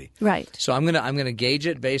reciprocity. Right. So I'm gonna gauge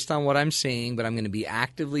it based on what I'm seeing, but I'm gonna be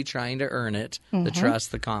actively trying to earn it, the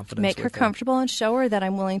trust, the confidence. Make her comfortable and show her that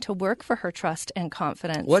I'm willing to work for her trust and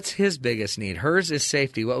confidence. What's his biggest need? Hers is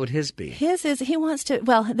safety. What would his be? His is he wants to.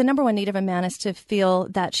 Well, the number one need of a man is to feel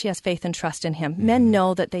that she has faith and trust in him. Men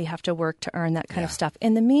know that they have to work to earn that kind of stuff.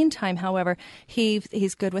 In the meantime, however,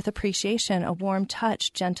 he's good with appreciation, a warm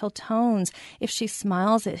touch, gentle tones. If she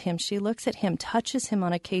smiles at him, she looks at him, touches him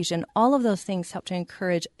on occasion. All of those things help to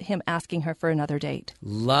encourage him asking her for another date.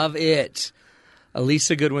 Love it.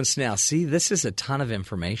 Elisa Goodwin Snell. See, this is a ton of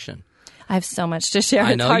information. I have so much to share.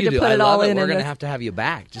 I It's know hard you to do. put I it all love it. in. We're going to have you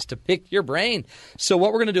back just to pick your brain. So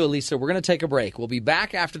what we're going to do, Elisa, we're going to take a break. We'll be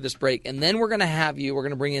back after this break, and then we're going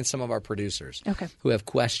to bring in some of our producers who have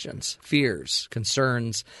questions, fears,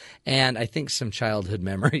 concerns, and I think some childhood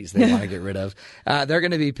memories they want to get rid of. They're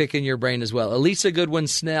going to be picking your brain as well. Elisa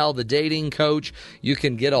Goodwin-Snell, the dating coach. You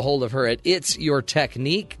can get a hold of her at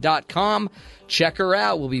itsyourtechnique.com. Check her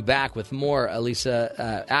out. We'll be back with more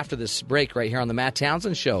Elisa after this break right here on the Matt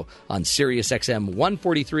Townsend Show on Sirius XM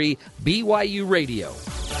 143 BYU Radio.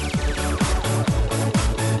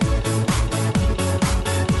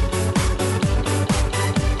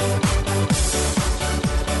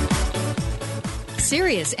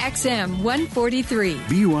 Sirius XM 143.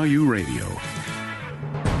 BYU Radio.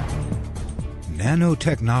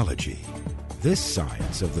 Nanotechnology. This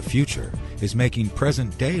science of the future is making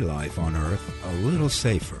present-day life on Earth a little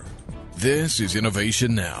safer. This is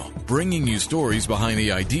Innovation Now, bringing you stories behind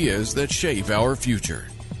the ideas that shape our future.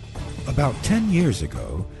 About 10 years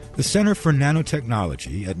ago, the Center for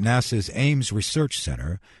Nanotechnology at NASA's Ames Research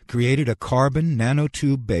Center created a carbon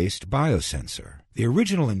nanotube-based biosensor. The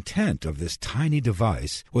original intent of this tiny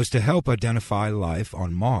device was to help identify life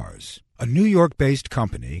on Mars. A New York-based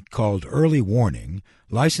company called Early Warning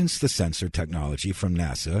licensed the sensor technology from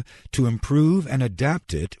NASA to improve and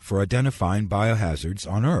adapt it for identifying biohazards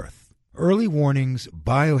on Earth. Early Warning's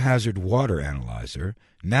Biohazard Water Analyzer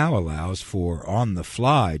now allows for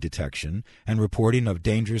on-the-fly detection and reporting of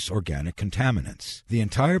dangerous organic contaminants. The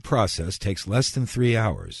entire process takes less than 3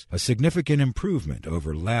 hours, a significant improvement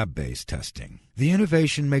over lab-based testing. The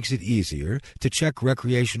innovation makes it easier to check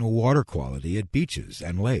recreational water quality at beaches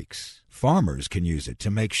and lakes. Farmers can use it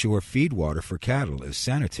to make sure feed water for cattle is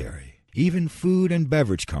sanitary. Even food and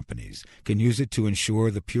beverage companies can use it to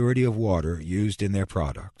ensure the purity of water used in their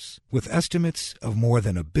products. With estimates of more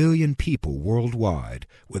than 1 billion people worldwide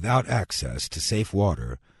without access to safe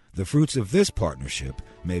water, the fruits of this partnership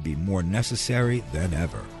may be more necessary than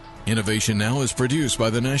ever. Innovation Now is produced by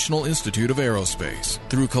the National Institute of Aerospace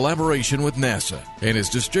through collaboration with NASA and is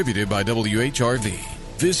distributed by WHRV.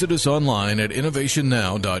 Visit us online at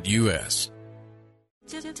innovationnow.us.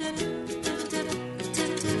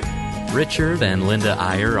 Richard and Linda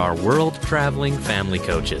Iyer are world-traveling family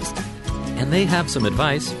coaches, and they have some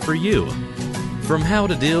advice for you. From how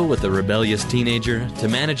to deal with a rebellious teenager to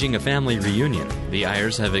managing a family reunion, the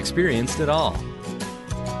Iyers have experienced it all.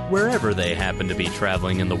 Wherever they happen to be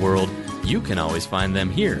traveling in the world, you can always find them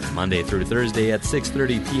here Monday through Thursday at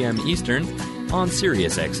 6:30 p.m. Eastern on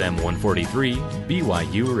Sirius XM 143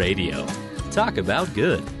 BYU Radio. Talk about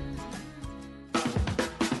good.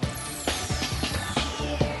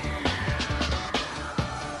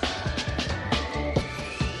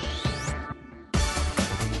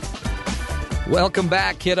 Welcome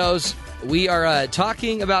back, kiddos. We are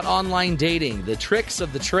talking about online dating, the tricks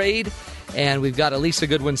of the trade, and we've got Elisa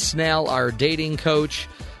Goodwin-Snell, our dating coach,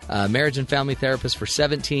 marriage and family therapist for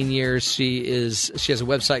 17 years. She has a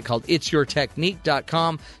website called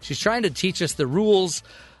itsyourtechnique.com. She's trying to teach us the rules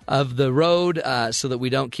of the road so that we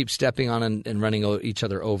don't keep stepping on and running each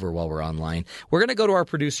other over while we're online. We're going to go to our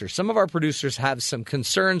producers. Some of our producers have some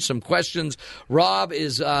concerns, some questions. Rob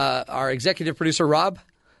is our executive producer. Rob,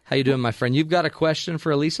 how you doing, my friend? You've got a question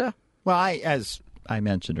for Elisa? Well, as I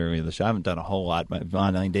mentioned earlier in the show, I haven't done a whole lot of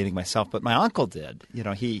online dating myself, but my uncle did. You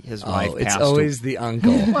know, his wife passed away. It's always the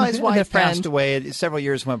uncle. Well, his wife passed away. Several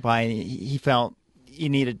years went by, and he felt he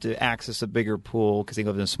needed to access a bigger pool because he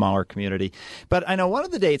lived in a smaller community. But I know one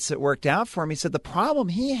of the dates that worked out for him, he said the problem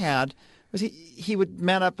he had was he would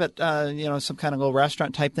met up at some kind of little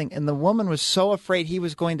restaurant type thing, and the woman was so afraid he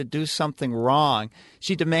was going to do something wrong.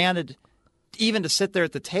 She demanded even to sit there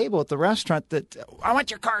at the table at the restaurant that, I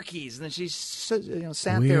want your car keys. And then she sat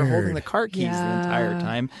there holding the car keys the entire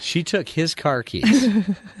time. She took his car keys.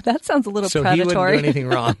 That sounds a little so predatory. So he wouldn't do anything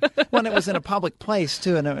wrong. Well, it was in a public place,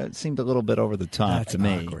 too, and it seemed a little bit over the top to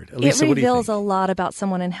me. Awkward. Elisa, it reveals a lot about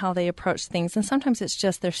someone and how they approach things. And sometimes it's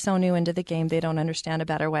just they're so new into the game, they don't understand a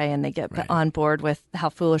better way, and they get on board with how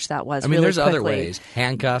foolish that was. I mean, really there's quickly. other ways.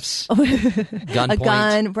 Handcuffs, gunpoint. A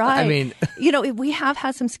gun, right. I mean, we have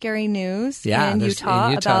had some scary news in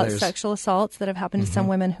Utah about sexual assaults that have happened to some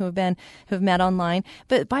women who've met online.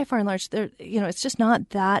 But by far and large, it's just not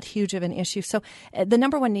that huge of an issue. So the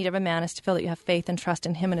number one need of a man is to feel that you have faith and trust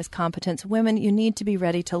in him and his competence. Women, you need to be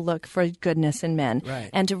ready to look for goodness in men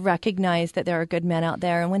and to recognize that there are good men out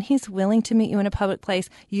there. And when he's willing to meet you in a public place,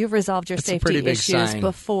 you've resolved your safety issues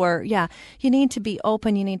before. Yeah, you need to be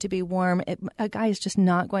open. You need to be warm. A guy is just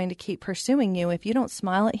not going to keep pursuing you if you don't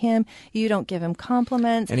smile at him, you don't give him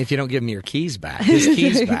compliments. And if you don't give him your keys back. His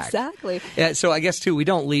keys back. Exactly. Yeah, so I guess, too, we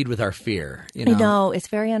don't lead with our fear. I know. It's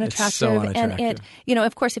very unattractive. It's so unattractive. And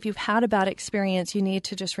of course, if you've had a bad experience, you need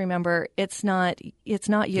to just remember it's not you.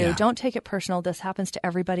 Yeah. Don't take it personal. This happens to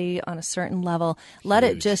everybody on a certain level. Let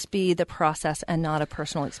it just be the process and not a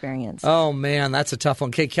personal experience. Oh, man, that's a tough one.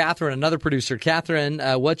 Okay, Catherine, another producer. Catherine,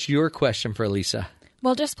 what's your question for Elisa?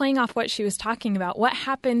 Well, just playing off what she was talking about, what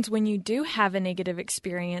happens when you do have a negative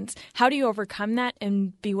experience? How do you overcome that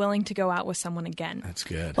and be willing to go out with someone again? That's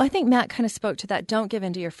good. Well, I think Matt kind of spoke to that. Don't give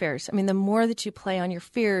in to your fears. I mean, the more that you play on your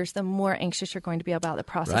fears, the more anxious you're going to be about the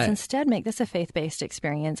process. Right. Instead, make this a faith-based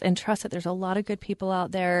experience and trust that there's a lot of good people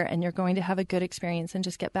out there and you're going to have a good experience, and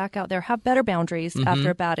just get back out there. Have better boundaries after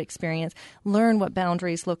a bad experience. Learn what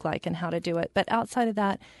boundaries look like and how to do it. But outside of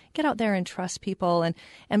that, get out there and trust people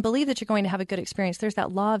and believe that you're going to have a good experience. There's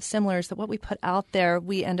that law of similars that what we put out there,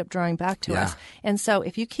 we end up drawing back to us. And so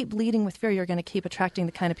if you keep leading with fear, you're going to keep attracting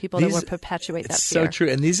the kind of people that will perpetuate that fear. So true.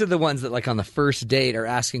 And these are the ones that, like, on the first date are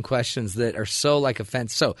asking questions that are so, like,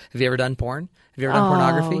 offensive. So have you ever done porn? Have you ever done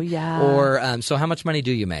pornography? Yeah. Or so how much money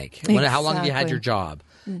do you make? How long have you had your job?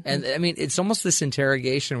 Mm-hmm. And, I mean, it's almost this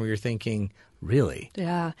interrogation where you're thinking, really?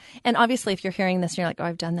 Yeah. And obviously, if you're hearing this and you're like, oh,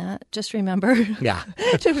 I've done that, just remember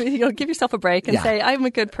to give yourself a break and say, I'm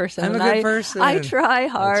a good person. I'm a good person. I try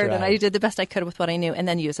hard right. and I did the best I could with what I knew, and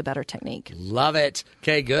then use a better technique. Love it.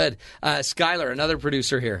 Okay, good. Skylar, another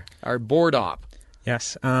producer here, our board op.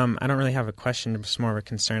 Yes. I don't really have a question. It's more of a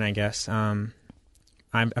concern, I guess.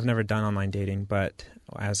 I've never done online dating, but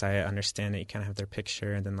as I understand it, you kind of have their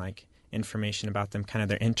picture and then, like, information about them, kind of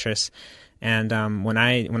their interests. And when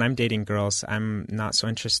I'm dating girls, I'm not so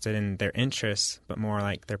interested in their interests, but more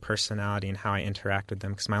like their personality and how I interact with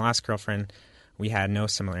them. Because my last girlfriend, we had no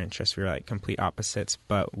similar interests. We were like complete opposites,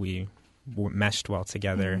 but we meshed well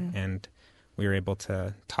together, and we were able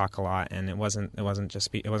to talk a lot. And it wasn't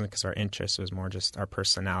because our interests; it was more just our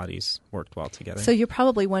personalities worked well together. So you're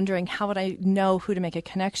probably wondering, how would I know who to make a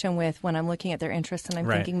connection with when I'm looking at their interests and I'm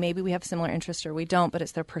Right. thinking maybe we have similar interests or we don't, but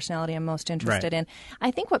it's their personality I'm most interested in.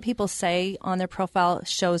 I think what people say on their profile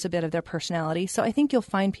shows a bit of their personality. So I think you'll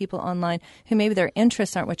find people online who maybe their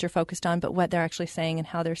interests aren't what you're focused on, but what they're actually saying and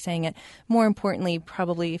how they're saying it. More importantly,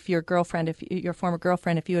 probably if your former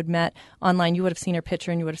girlfriend, if you had met online, you would have seen her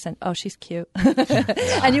picture and you would have said, oh, she's cute.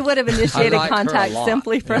 And you would have initiated contact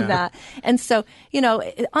simply from that. And so,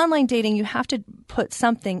 online dating, you have to put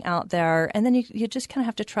something out there, and then you just kind of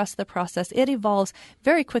have to trust the process. It evolves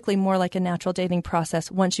very quickly, more like a natural dating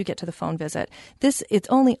process once you get to the phone visit. It's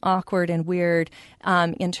only awkward and weird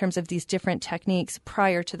in terms of these different techniques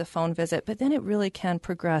prior to the phone visit, but then it really can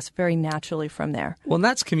progress very naturally from there. Well, and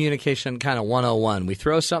that's communication kind of 101. We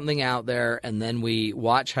throw something out there, and then we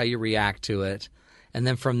watch how you react to it. And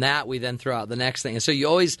then from that, we then throw out the next thing. And so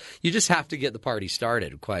you just have to get the party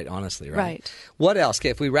started, quite honestly, right? Right. What else? Okay,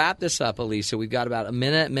 if we wrap this up, Elisa, we've got about a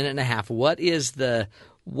minute and a half. What's the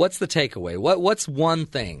takeaway? What's one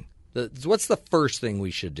thing? What's the first thing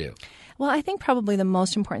we should do? Well, I think probably the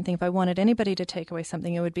most important thing, if I wanted anybody to take away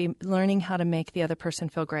something, it would be learning how to make the other person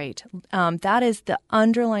feel great. That is the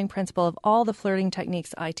underlying principle of all the flirting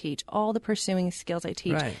techniques I teach, all the pursuing skills I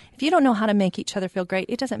teach. Right. If you don't know how to make each other feel great,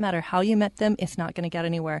 it doesn't matter how you met them, it's not going to get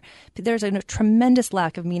anywhere. There's a tremendous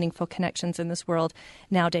lack of meaningful connections in this world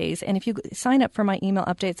nowadays. And if you sign up for my email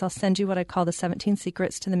updates, I'll send you what I call the 17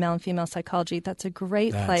 Secrets to the Male and Female Psychology. That's a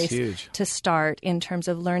great place to start in terms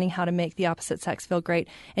of learning how to make the opposite sex feel great.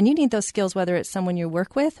 And you need those skills, whether it's someone you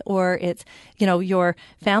work with or it's, your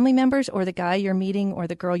family members or the guy you're meeting or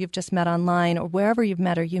the girl you've just met online or wherever you've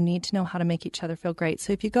met her, you need to know how to make each other feel great.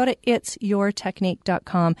 So if you go to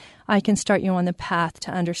itsyourtechnique.com, I can start you on the path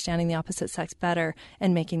to understanding the opposite sex better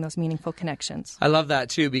and making those meaningful connections. I love that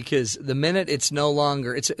too, because the minute it's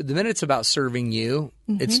about serving you,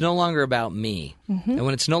 it's no longer about me. And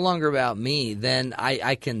when it's no longer about me, then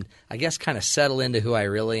I can, I guess, kind of settle into who I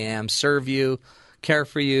really am, serve you, care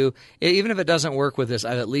for you. Even if it doesn't work with this,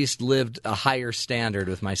 I've at least lived a higher standard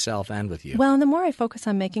with myself and with you. Well, and the more I focus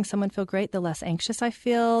on making someone feel great, the less anxious I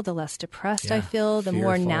feel, the less depressed I feel, the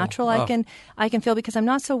more natural I can feel, because I'm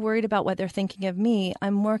not so worried about what they're thinking of me.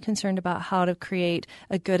 I'm more concerned about how to create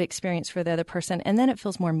a good experience for the other person, and then it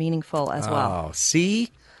feels more meaningful as well. Oh,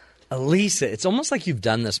 see? Elisa, it's almost like you've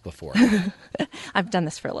done this before. I've done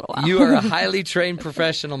this for a little while. You are a highly trained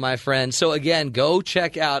professional, my friend. So again, go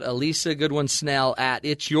check out Elisa Goodwin-Snell at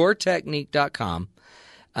itsyourtechnique.com.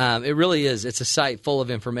 It really is. It's a site full of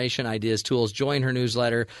information, ideas, tools. Join her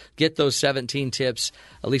newsletter. Get those 17 tips.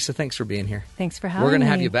 Elisa, thanks for being here. Thanks for having me. We're going to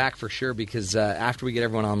have you back for sure, because after we get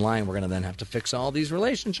everyone online, we're going to then have to fix all these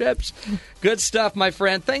relationships. Good stuff, my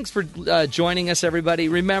friend. Thanks for joining us, everybody.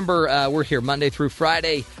 Remember, we're here Monday through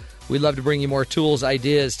Friday We'd love to bring you more tools,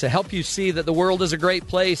 ideas to help you see that the world is a great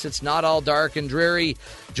place. It's not all dark and dreary.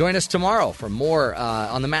 Join us tomorrow for more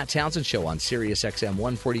on the Matt Townsend Show on Sirius XM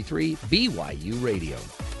 143 BYU Radio.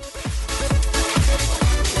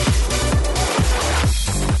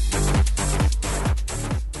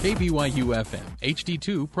 KBYU FM,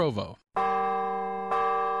 HD2 Provo.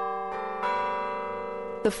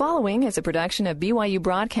 The following is a production of BYU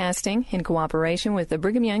Broadcasting in cooperation with the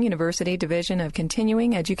Brigham Young University Division of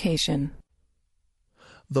Continuing Education.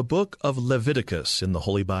 The book of Leviticus in the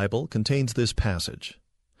Holy Bible contains this passage.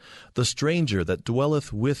 The stranger that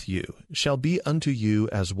dwelleth with you shall be unto you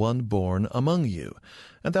as one born among you,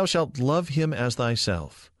 and thou shalt love him as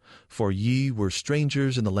thyself. For ye were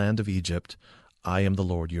strangers in the land of Egypt. I am the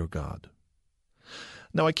Lord your God.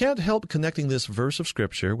 Now, I can't help connecting this verse of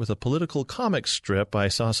Scripture with a political comic strip I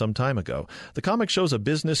saw some time ago. The comic shows a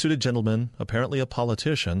business-suited gentleman, apparently a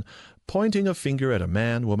politician, pointing a finger at a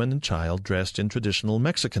man, woman, and child dressed in traditional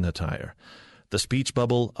Mexican attire. The speech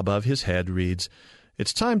bubble above his head reads,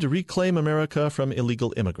 "It's time to reclaim America from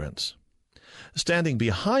illegal immigrants." Standing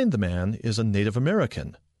behind the man is a Native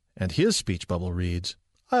American, and his speech bubble reads,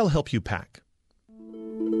 "I'll help you pack."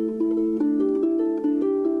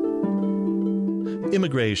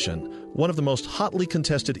 Immigration, one of the most hotly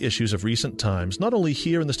contested issues of recent times, not only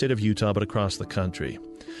here in the state of Utah but across the country.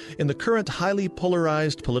 In the current highly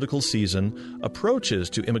polarized political season, approaches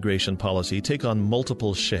to immigration policy take on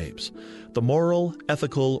multiple shapes. The moral,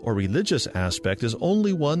 ethical, or religious aspect is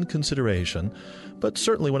only one consideration, but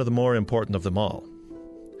certainly one of the more important of them all.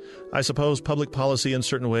 I suppose public policy in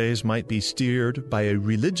certain ways might be steered by a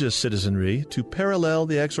religious citizenry to parallel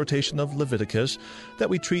the exhortation of Leviticus that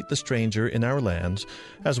we treat the stranger in our lands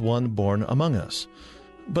as one born among us.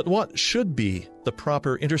 But what should be the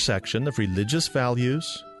proper intersection of religious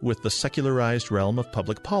values with the secularized realm of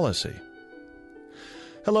public policy?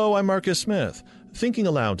 Hello, I'm Marcus Smith, thinking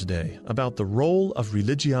aloud today about the role of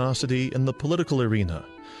religiosity in the political arena.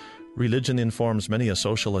 Religion informs many a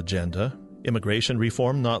social agenda, immigration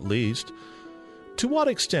reform not least. To what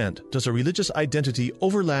extent does a religious identity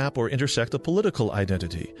overlap or intersect a political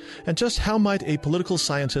identity? And just how might a political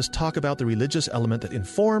scientist talk about the religious element that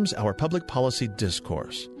informs our public policy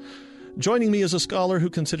discourse? Joining me is a scholar who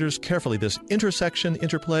considers carefully this intersection,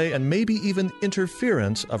 interplay, and maybe even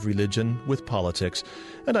interference of religion with politics,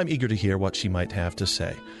 and I'm eager to hear what she might have to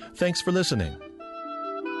say. Thanks for listening.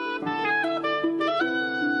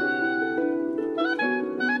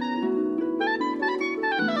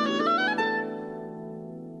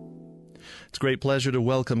 It's a great pleasure to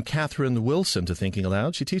welcome Catherine Wilson to Thinking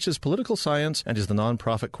Aloud. She teaches political science and is the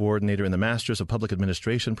nonprofit coordinator in the Masters of Public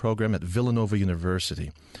Administration program at Villanova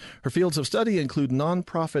University. Her fields of study include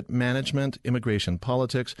nonprofit management, immigration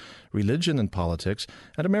politics, religion and politics,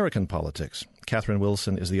 and American politics. Catherine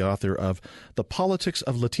Wilson is the author of The Politics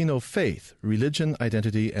of Latino Faith, Religion,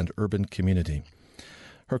 Identity, and Urban Community.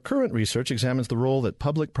 Her current research examines the role that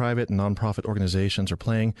public, private, and nonprofit organizations are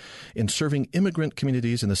playing in serving immigrant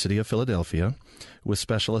communities in the city of Philadelphia, with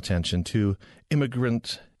special attention to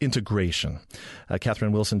immigrant integration.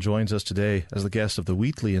 Catherine Wilson joins us today as the guest of the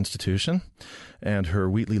Wheatley Institution, and her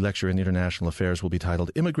Wheatley Lecture in International Affairs will be titled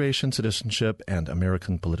Immigration, Citizenship, and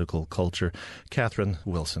American Political Culture. Catherine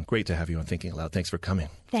Wilson, great to have you on Thinking Aloud. Thanks for coming.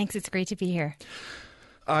 Thanks. It's great to be here.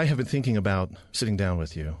 I have been thinking about sitting down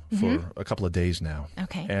with you for a couple of days now.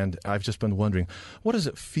 Okay. And I've just been wondering, what does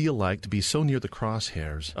it feel like to be so near the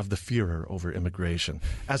crosshairs of the Führer over immigration?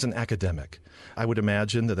 As an academic, I would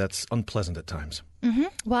imagine that that's unpleasant at times.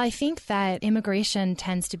 Well, I think that immigration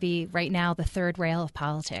tends to be right now the third rail of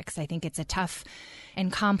politics. I think it's a tough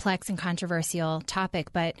and complex and controversial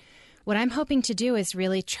topic, but what I'm hoping to do is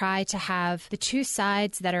really try to have the two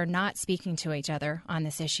sides that are not speaking to each other on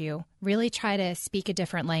this issue really try to speak a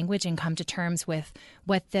different language and come to terms with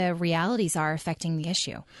what the realities are affecting the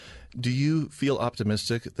issue. Do you feel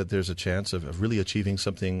optimistic that there's a chance of really achieving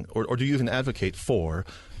something, or do you even advocate for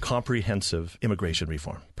comprehensive immigration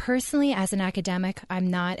reform? Personally, as an academic, I'm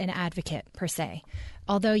not an advocate per se.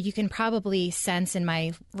 Although you can probably sense in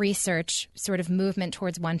my research sort of movement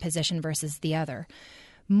towards one position versus the other.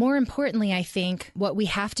 More importantly, I think what we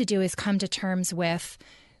have to do is come to terms with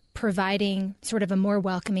providing sort of a more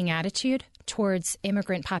welcoming attitude towards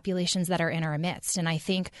immigrant populations that are in our midst. And I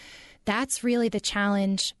think that's really the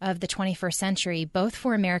challenge of the 21st century, both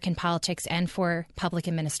for American politics and for public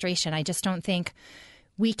administration. I just don't think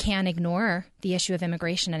we can't ignore the issue of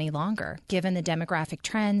immigration any longer, given the demographic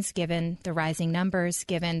trends, given the rising numbers,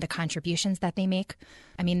 given the contributions that they make.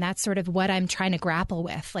 I mean, that's sort of what I'm trying to grapple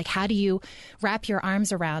with. Like, how do you wrap your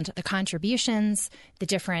arms around the contributions, the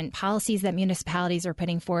different policies that municipalities are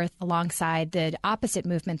putting forth alongside the opposite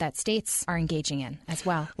movement that states are engaging in as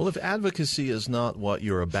well? Well, if advocacy is not what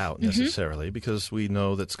you're about necessarily, because we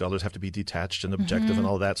know that scholars have to be detached and objective and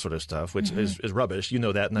all that sort of stuff, which is rubbish. You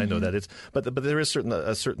know that, and I know that. But there is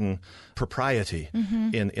a certain propriety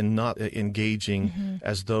in not engaging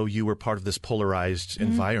as though you were part of this polarized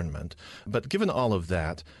environment. But given all of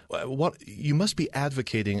that, what you must be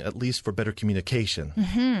advocating at least for better communication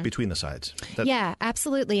between the sides. Yeah,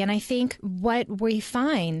 absolutely. And I think what we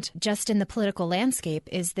find just in the political landscape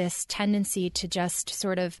is this tendency to just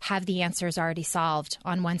sort of have the answers already solved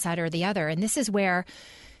on one side or the other. And this is where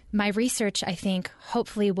my research, I think,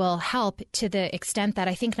 hopefully will help to the extent that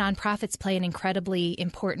I think nonprofits play an incredibly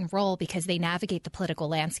important role because they navigate the political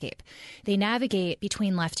landscape. They navigate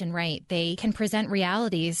between left and right. They can present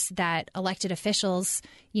realities that elected officials,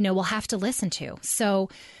 will have to listen to. So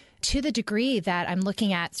to the degree that I'm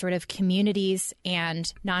looking at sort of communities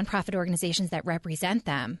and nonprofit organizations that represent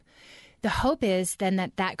them, the hope is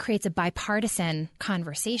then that creates a bipartisan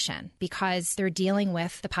conversation because they're dealing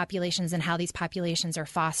with the populations and how these populations are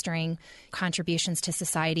fostering contributions to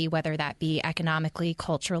society, whether that be economically,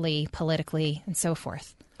 culturally, politically, and so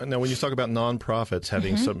forth. Now, when you talk about nonprofits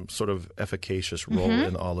having some sort of efficacious role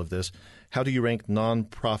in all of this, how do you rank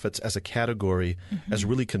nonprofits as a category as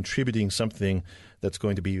really contributing something that's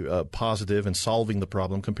going to be positive and solving the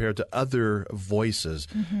problem compared to other voices?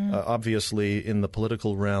 Obviously, in the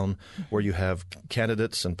political realm where you have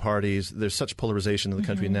candidates and parties, there's such polarization in the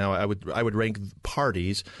country now. I would rank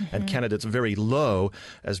parties and candidates very low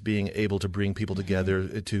as being able to bring people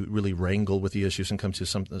together to really wrangle with the issues and come to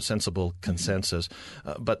some sensible consensus.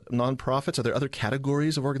 But nonprofits, are there other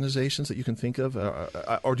categories of organizations that you can think of?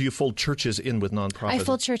 Or do you fold churches in with nonprofits? I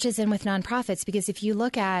fold churches in with nonprofits because if you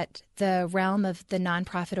look at the realm of the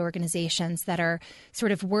nonprofit organizations that are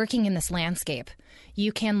sort of working in this landscape,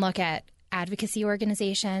 you can look at advocacy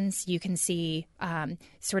organizations. You can see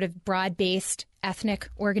sort of broad-based ethnic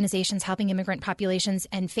organizations helping immigrant populations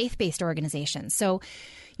and faith-based organizations. So,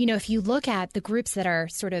 if you look at the groups that are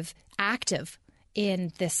sort of active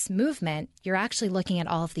in this movement, you're actually looking at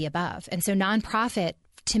all of the above. And so nonprofit,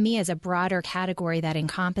 to me, is a broader category that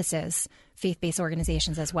encompasses faith-based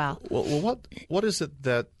organizations as well. Well, what is it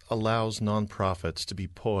that allows nonprofits to be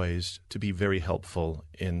poised to be very helpful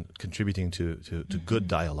in contributing to good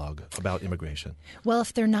dialogue about immigration? Well,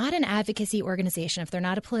 if they're not an advocacy organization, if they're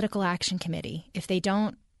not a political action committee, if they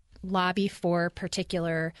don't lobby for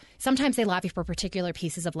sometimes they lobby for particular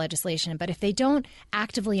pieces of legislation, but if they don't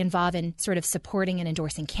actively involve in sort of supporting and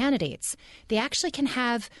endorsing candidates, they actually can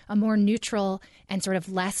have a more neutral and sort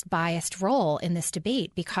of less biased role in this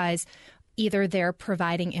debate because either they're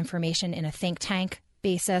providing information in a think tank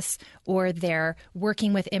basis or they're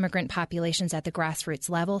working with immigrant populations at the grassroots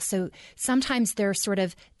level. So sometimes they're sort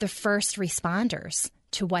of the first responders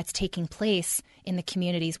to what's taking place in the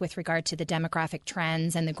communities with regard to the demographic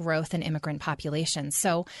trends and the growth in immigrant populations.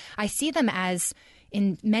 So I see them as,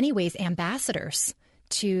 in many ways, ambassadors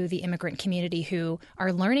to the immigrant community who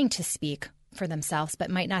are learning to speak for themselves but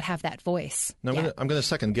might not have that voice. Now, I'm going to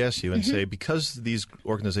second guess you and say because these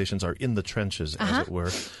organizations are in the trenches, as it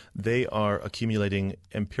were, they are accumulating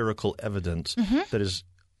empirical evidence that is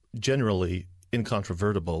generally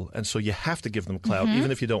incontrovertible, and so you have to give them clout, even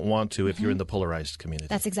if you don't want to, if you're in the polarized community.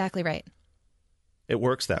 That's exactly right. It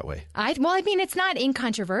works that way. It's not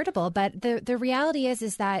incontrovertible, but the reality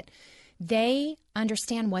is that they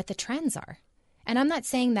understand what the trends are. And I'm not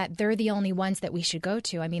saying that they're the only ones that we should go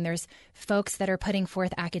to. I mean, there's folks that are putting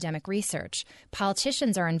forth academic research.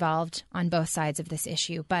 Politicians are involved on both sides of this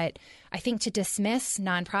issue. But I think to dismiss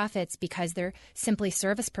nonprofits because they're simply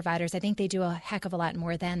service providers, I think they do a heck of a lot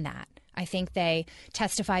more than that. I think they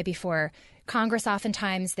testify before Congress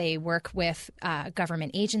oftentimes. They work with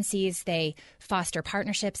government agencies. They foster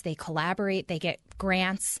partnerships. They collaborate. They get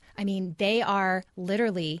grants. I mean, they are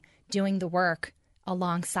literally doing the work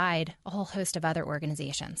alongside a whole host of other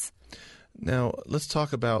organizations. Now, let's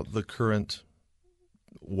talk about the current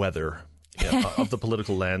weather of the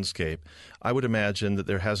political landscape. I would imagine that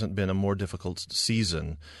there hasn't been a more difficult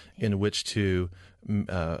season in which to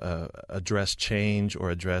address change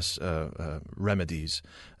or address remedies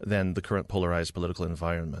than the current polarized political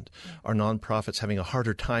environment. Are nonprofits having a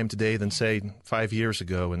harder time today than, say, 5 years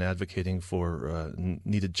ago in advocating for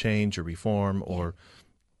needed change or reform or...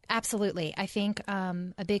 Absolutely. I think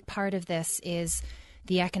a big part of this is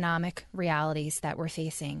the economic realities that we're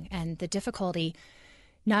facing and the difficulty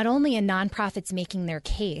not only in nonprofits making their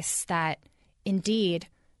case that indeed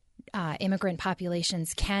immigrant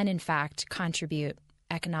populations can in fact contribute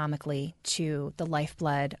economically to the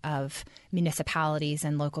lifeblood of municipalities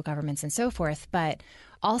and local governments and so forth, but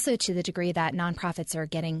also to the degree that nonprofits are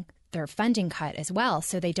getting their funding cut as well,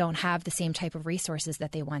 so they don't have the same type of resources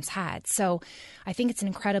that they once had. So I think it's an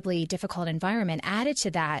incredibly difficult environment. Added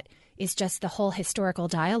to that is just the whole historical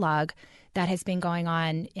dialogue that has been going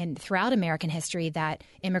on throughout American history, that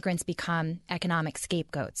immigrants become economic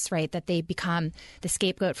scapegoats, right? That they become the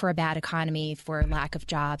scapegoat for a bad economy, for lack of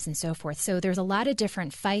jobs and so forth. So there's a lot of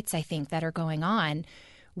different fights, I think, that are going on,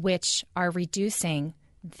 which are reducing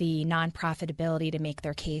the nonprofit ability to make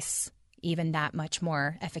their case even that much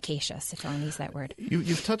more efficacious, if I want to use that word.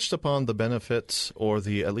 You've touched upon the benefits, or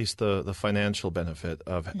at least the financial benefit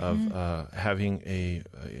of having a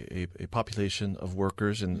population of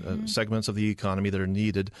workers in segments of the economy that are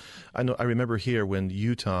needed. I remember here when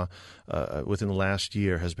Utah, within the last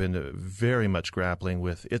year, has been very much grappling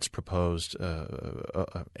with its proposed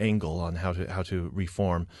angle on how to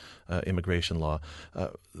reform immigration law.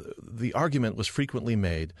 The argument was frequently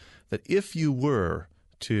made that if you were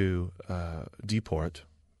to deport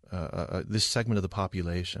this segment of the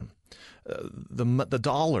population, the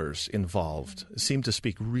dollars involved seem to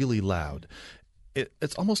speak really loud.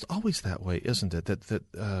 It's almost always that way, isn't it?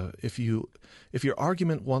 That if your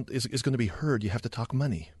argument is going to be heard, you have to talk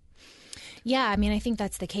money. Yeah, I mean, I think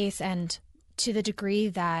that's the case, and to the degree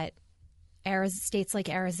that states like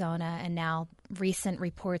Arizona, and now recent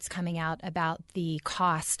reports coming out about the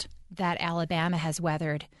cost that Alabama has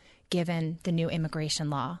weathered given the new immigration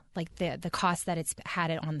law, like the cost that it's had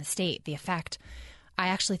on the state, the effect. I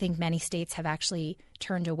actually think many states have actually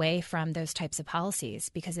turned away from those types of policies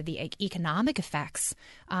because of the economic effects.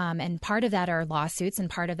 And part of that are lawsuits, and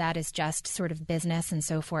part of that is just sort of business and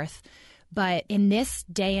so forth. But in this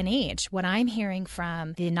day and age, what I'm hearing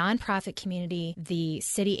from the nonprofit community, the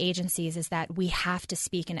city agencies, is that we have to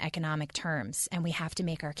speak in economic terms, and we have to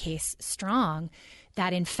make our case strong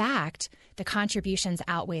that, in fact, the contributions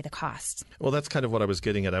outweigh the costs. Well, that's kind of what I was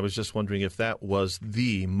getting at. I was just wondering if that was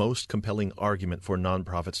the most compelling argument for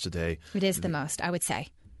nonprofits today. It is the most, I would say.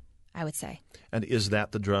 And is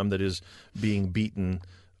that the drum that is being beaten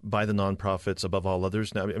by the nonprofits above all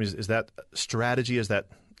others? Now, I mean, is that strategy, is that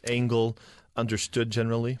angle understood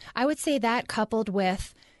generally? I would say that, coupled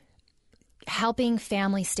with helping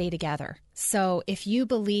families stay together. So if you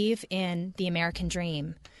believe in the American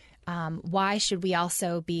dream, why should we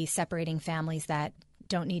also be separating families that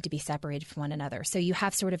don't need to be separated from one another? So you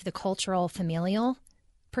have sort of the cultural, familial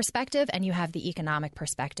perspective, and you have the economic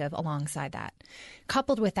perspective alongside that.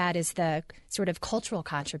 Coupled with that is the sort of cultural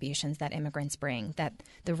contributions that immigrants bring, that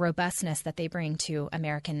the robustness that they bring to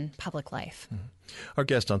American public life. Mm-hmm. Our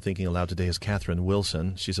guest on Thinking Aloud today is Catherine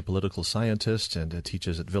Wilson. She's a political scientist and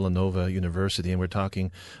teaches at Villanova University, and we're talking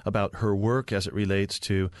about her work as it relates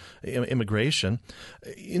to immigration.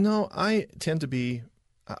 You know, I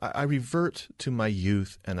revert to my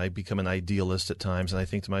youth, and I become an idealist at times, and I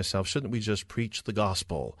think to myself, shouldn't we just preach the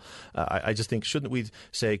gospel? I just think, shouldn't we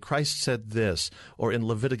say, Christ said this, or in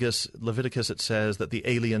Leviticus it says that the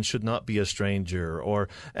alien should not be a stranger, or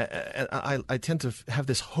I tend to have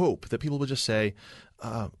this hope that people would just say,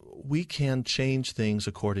 we can change things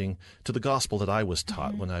according to the gospel that I was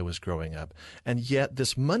taught when I was growing up. And yet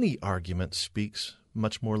this money argument speaks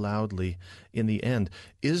much more loudly in the end.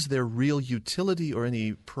 Is there real utility or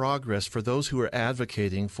any progress for those who are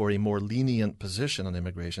advocating for a more lenient position on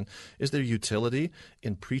immigration? Is there utility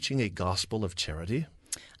in preaching a gospel of charity?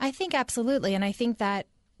 I think absolutely. And I think that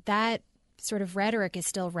sort of rhetoric is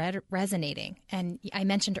still resonating. And I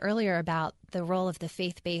mentioned earlier about the role of the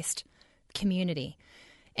faith-based community.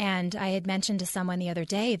 And I had mentioned to someone the other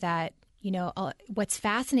day that, you know, what's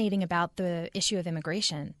fascinating about the issue of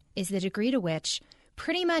immigration is the degree to which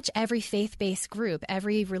pretty much every faith-based group,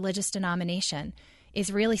 every religious denomination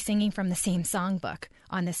is really singing from the same songbook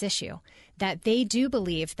on this issue, that they do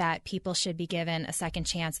believe that people should be given a second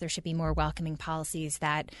chance, there should be more welcoming policies,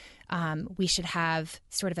 that we should have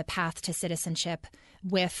sort of a path to citizenship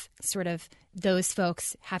with sort of those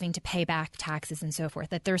folks having to pay back taxes and so forth,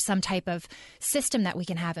 that there's some type of system that we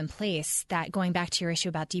can have in place that, going back to your issue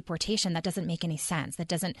about deportation, that doesn't make any sense, that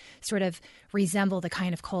doesn't sort of resemble the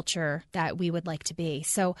kind of culture that we would like to be.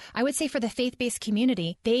 So I would say for the faith-based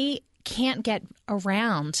community, they can't get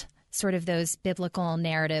around sort of those biblical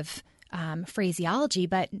narrative phraseology,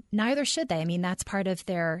 but neither should they. I mean, that's part of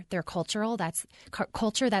their culture. That's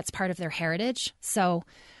part of their heritage. So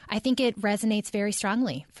I think it resonates very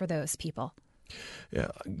strongly for those people. Yeah,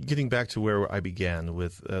 getting back to where I began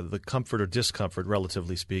with the comfort or discomfort,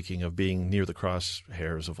 relatively speaking, of being near the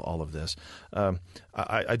crosshairs of all of this,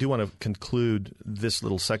 I do want to conclude this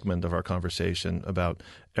little segment of our conversation about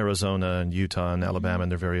Arizona and Utah and Alabama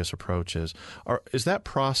and their various approaches. Is that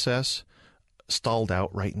process stalled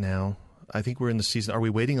out right now? I think we're in the season. Are we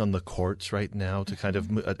waiting on the courts right now to kind of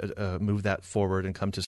move that forward and come to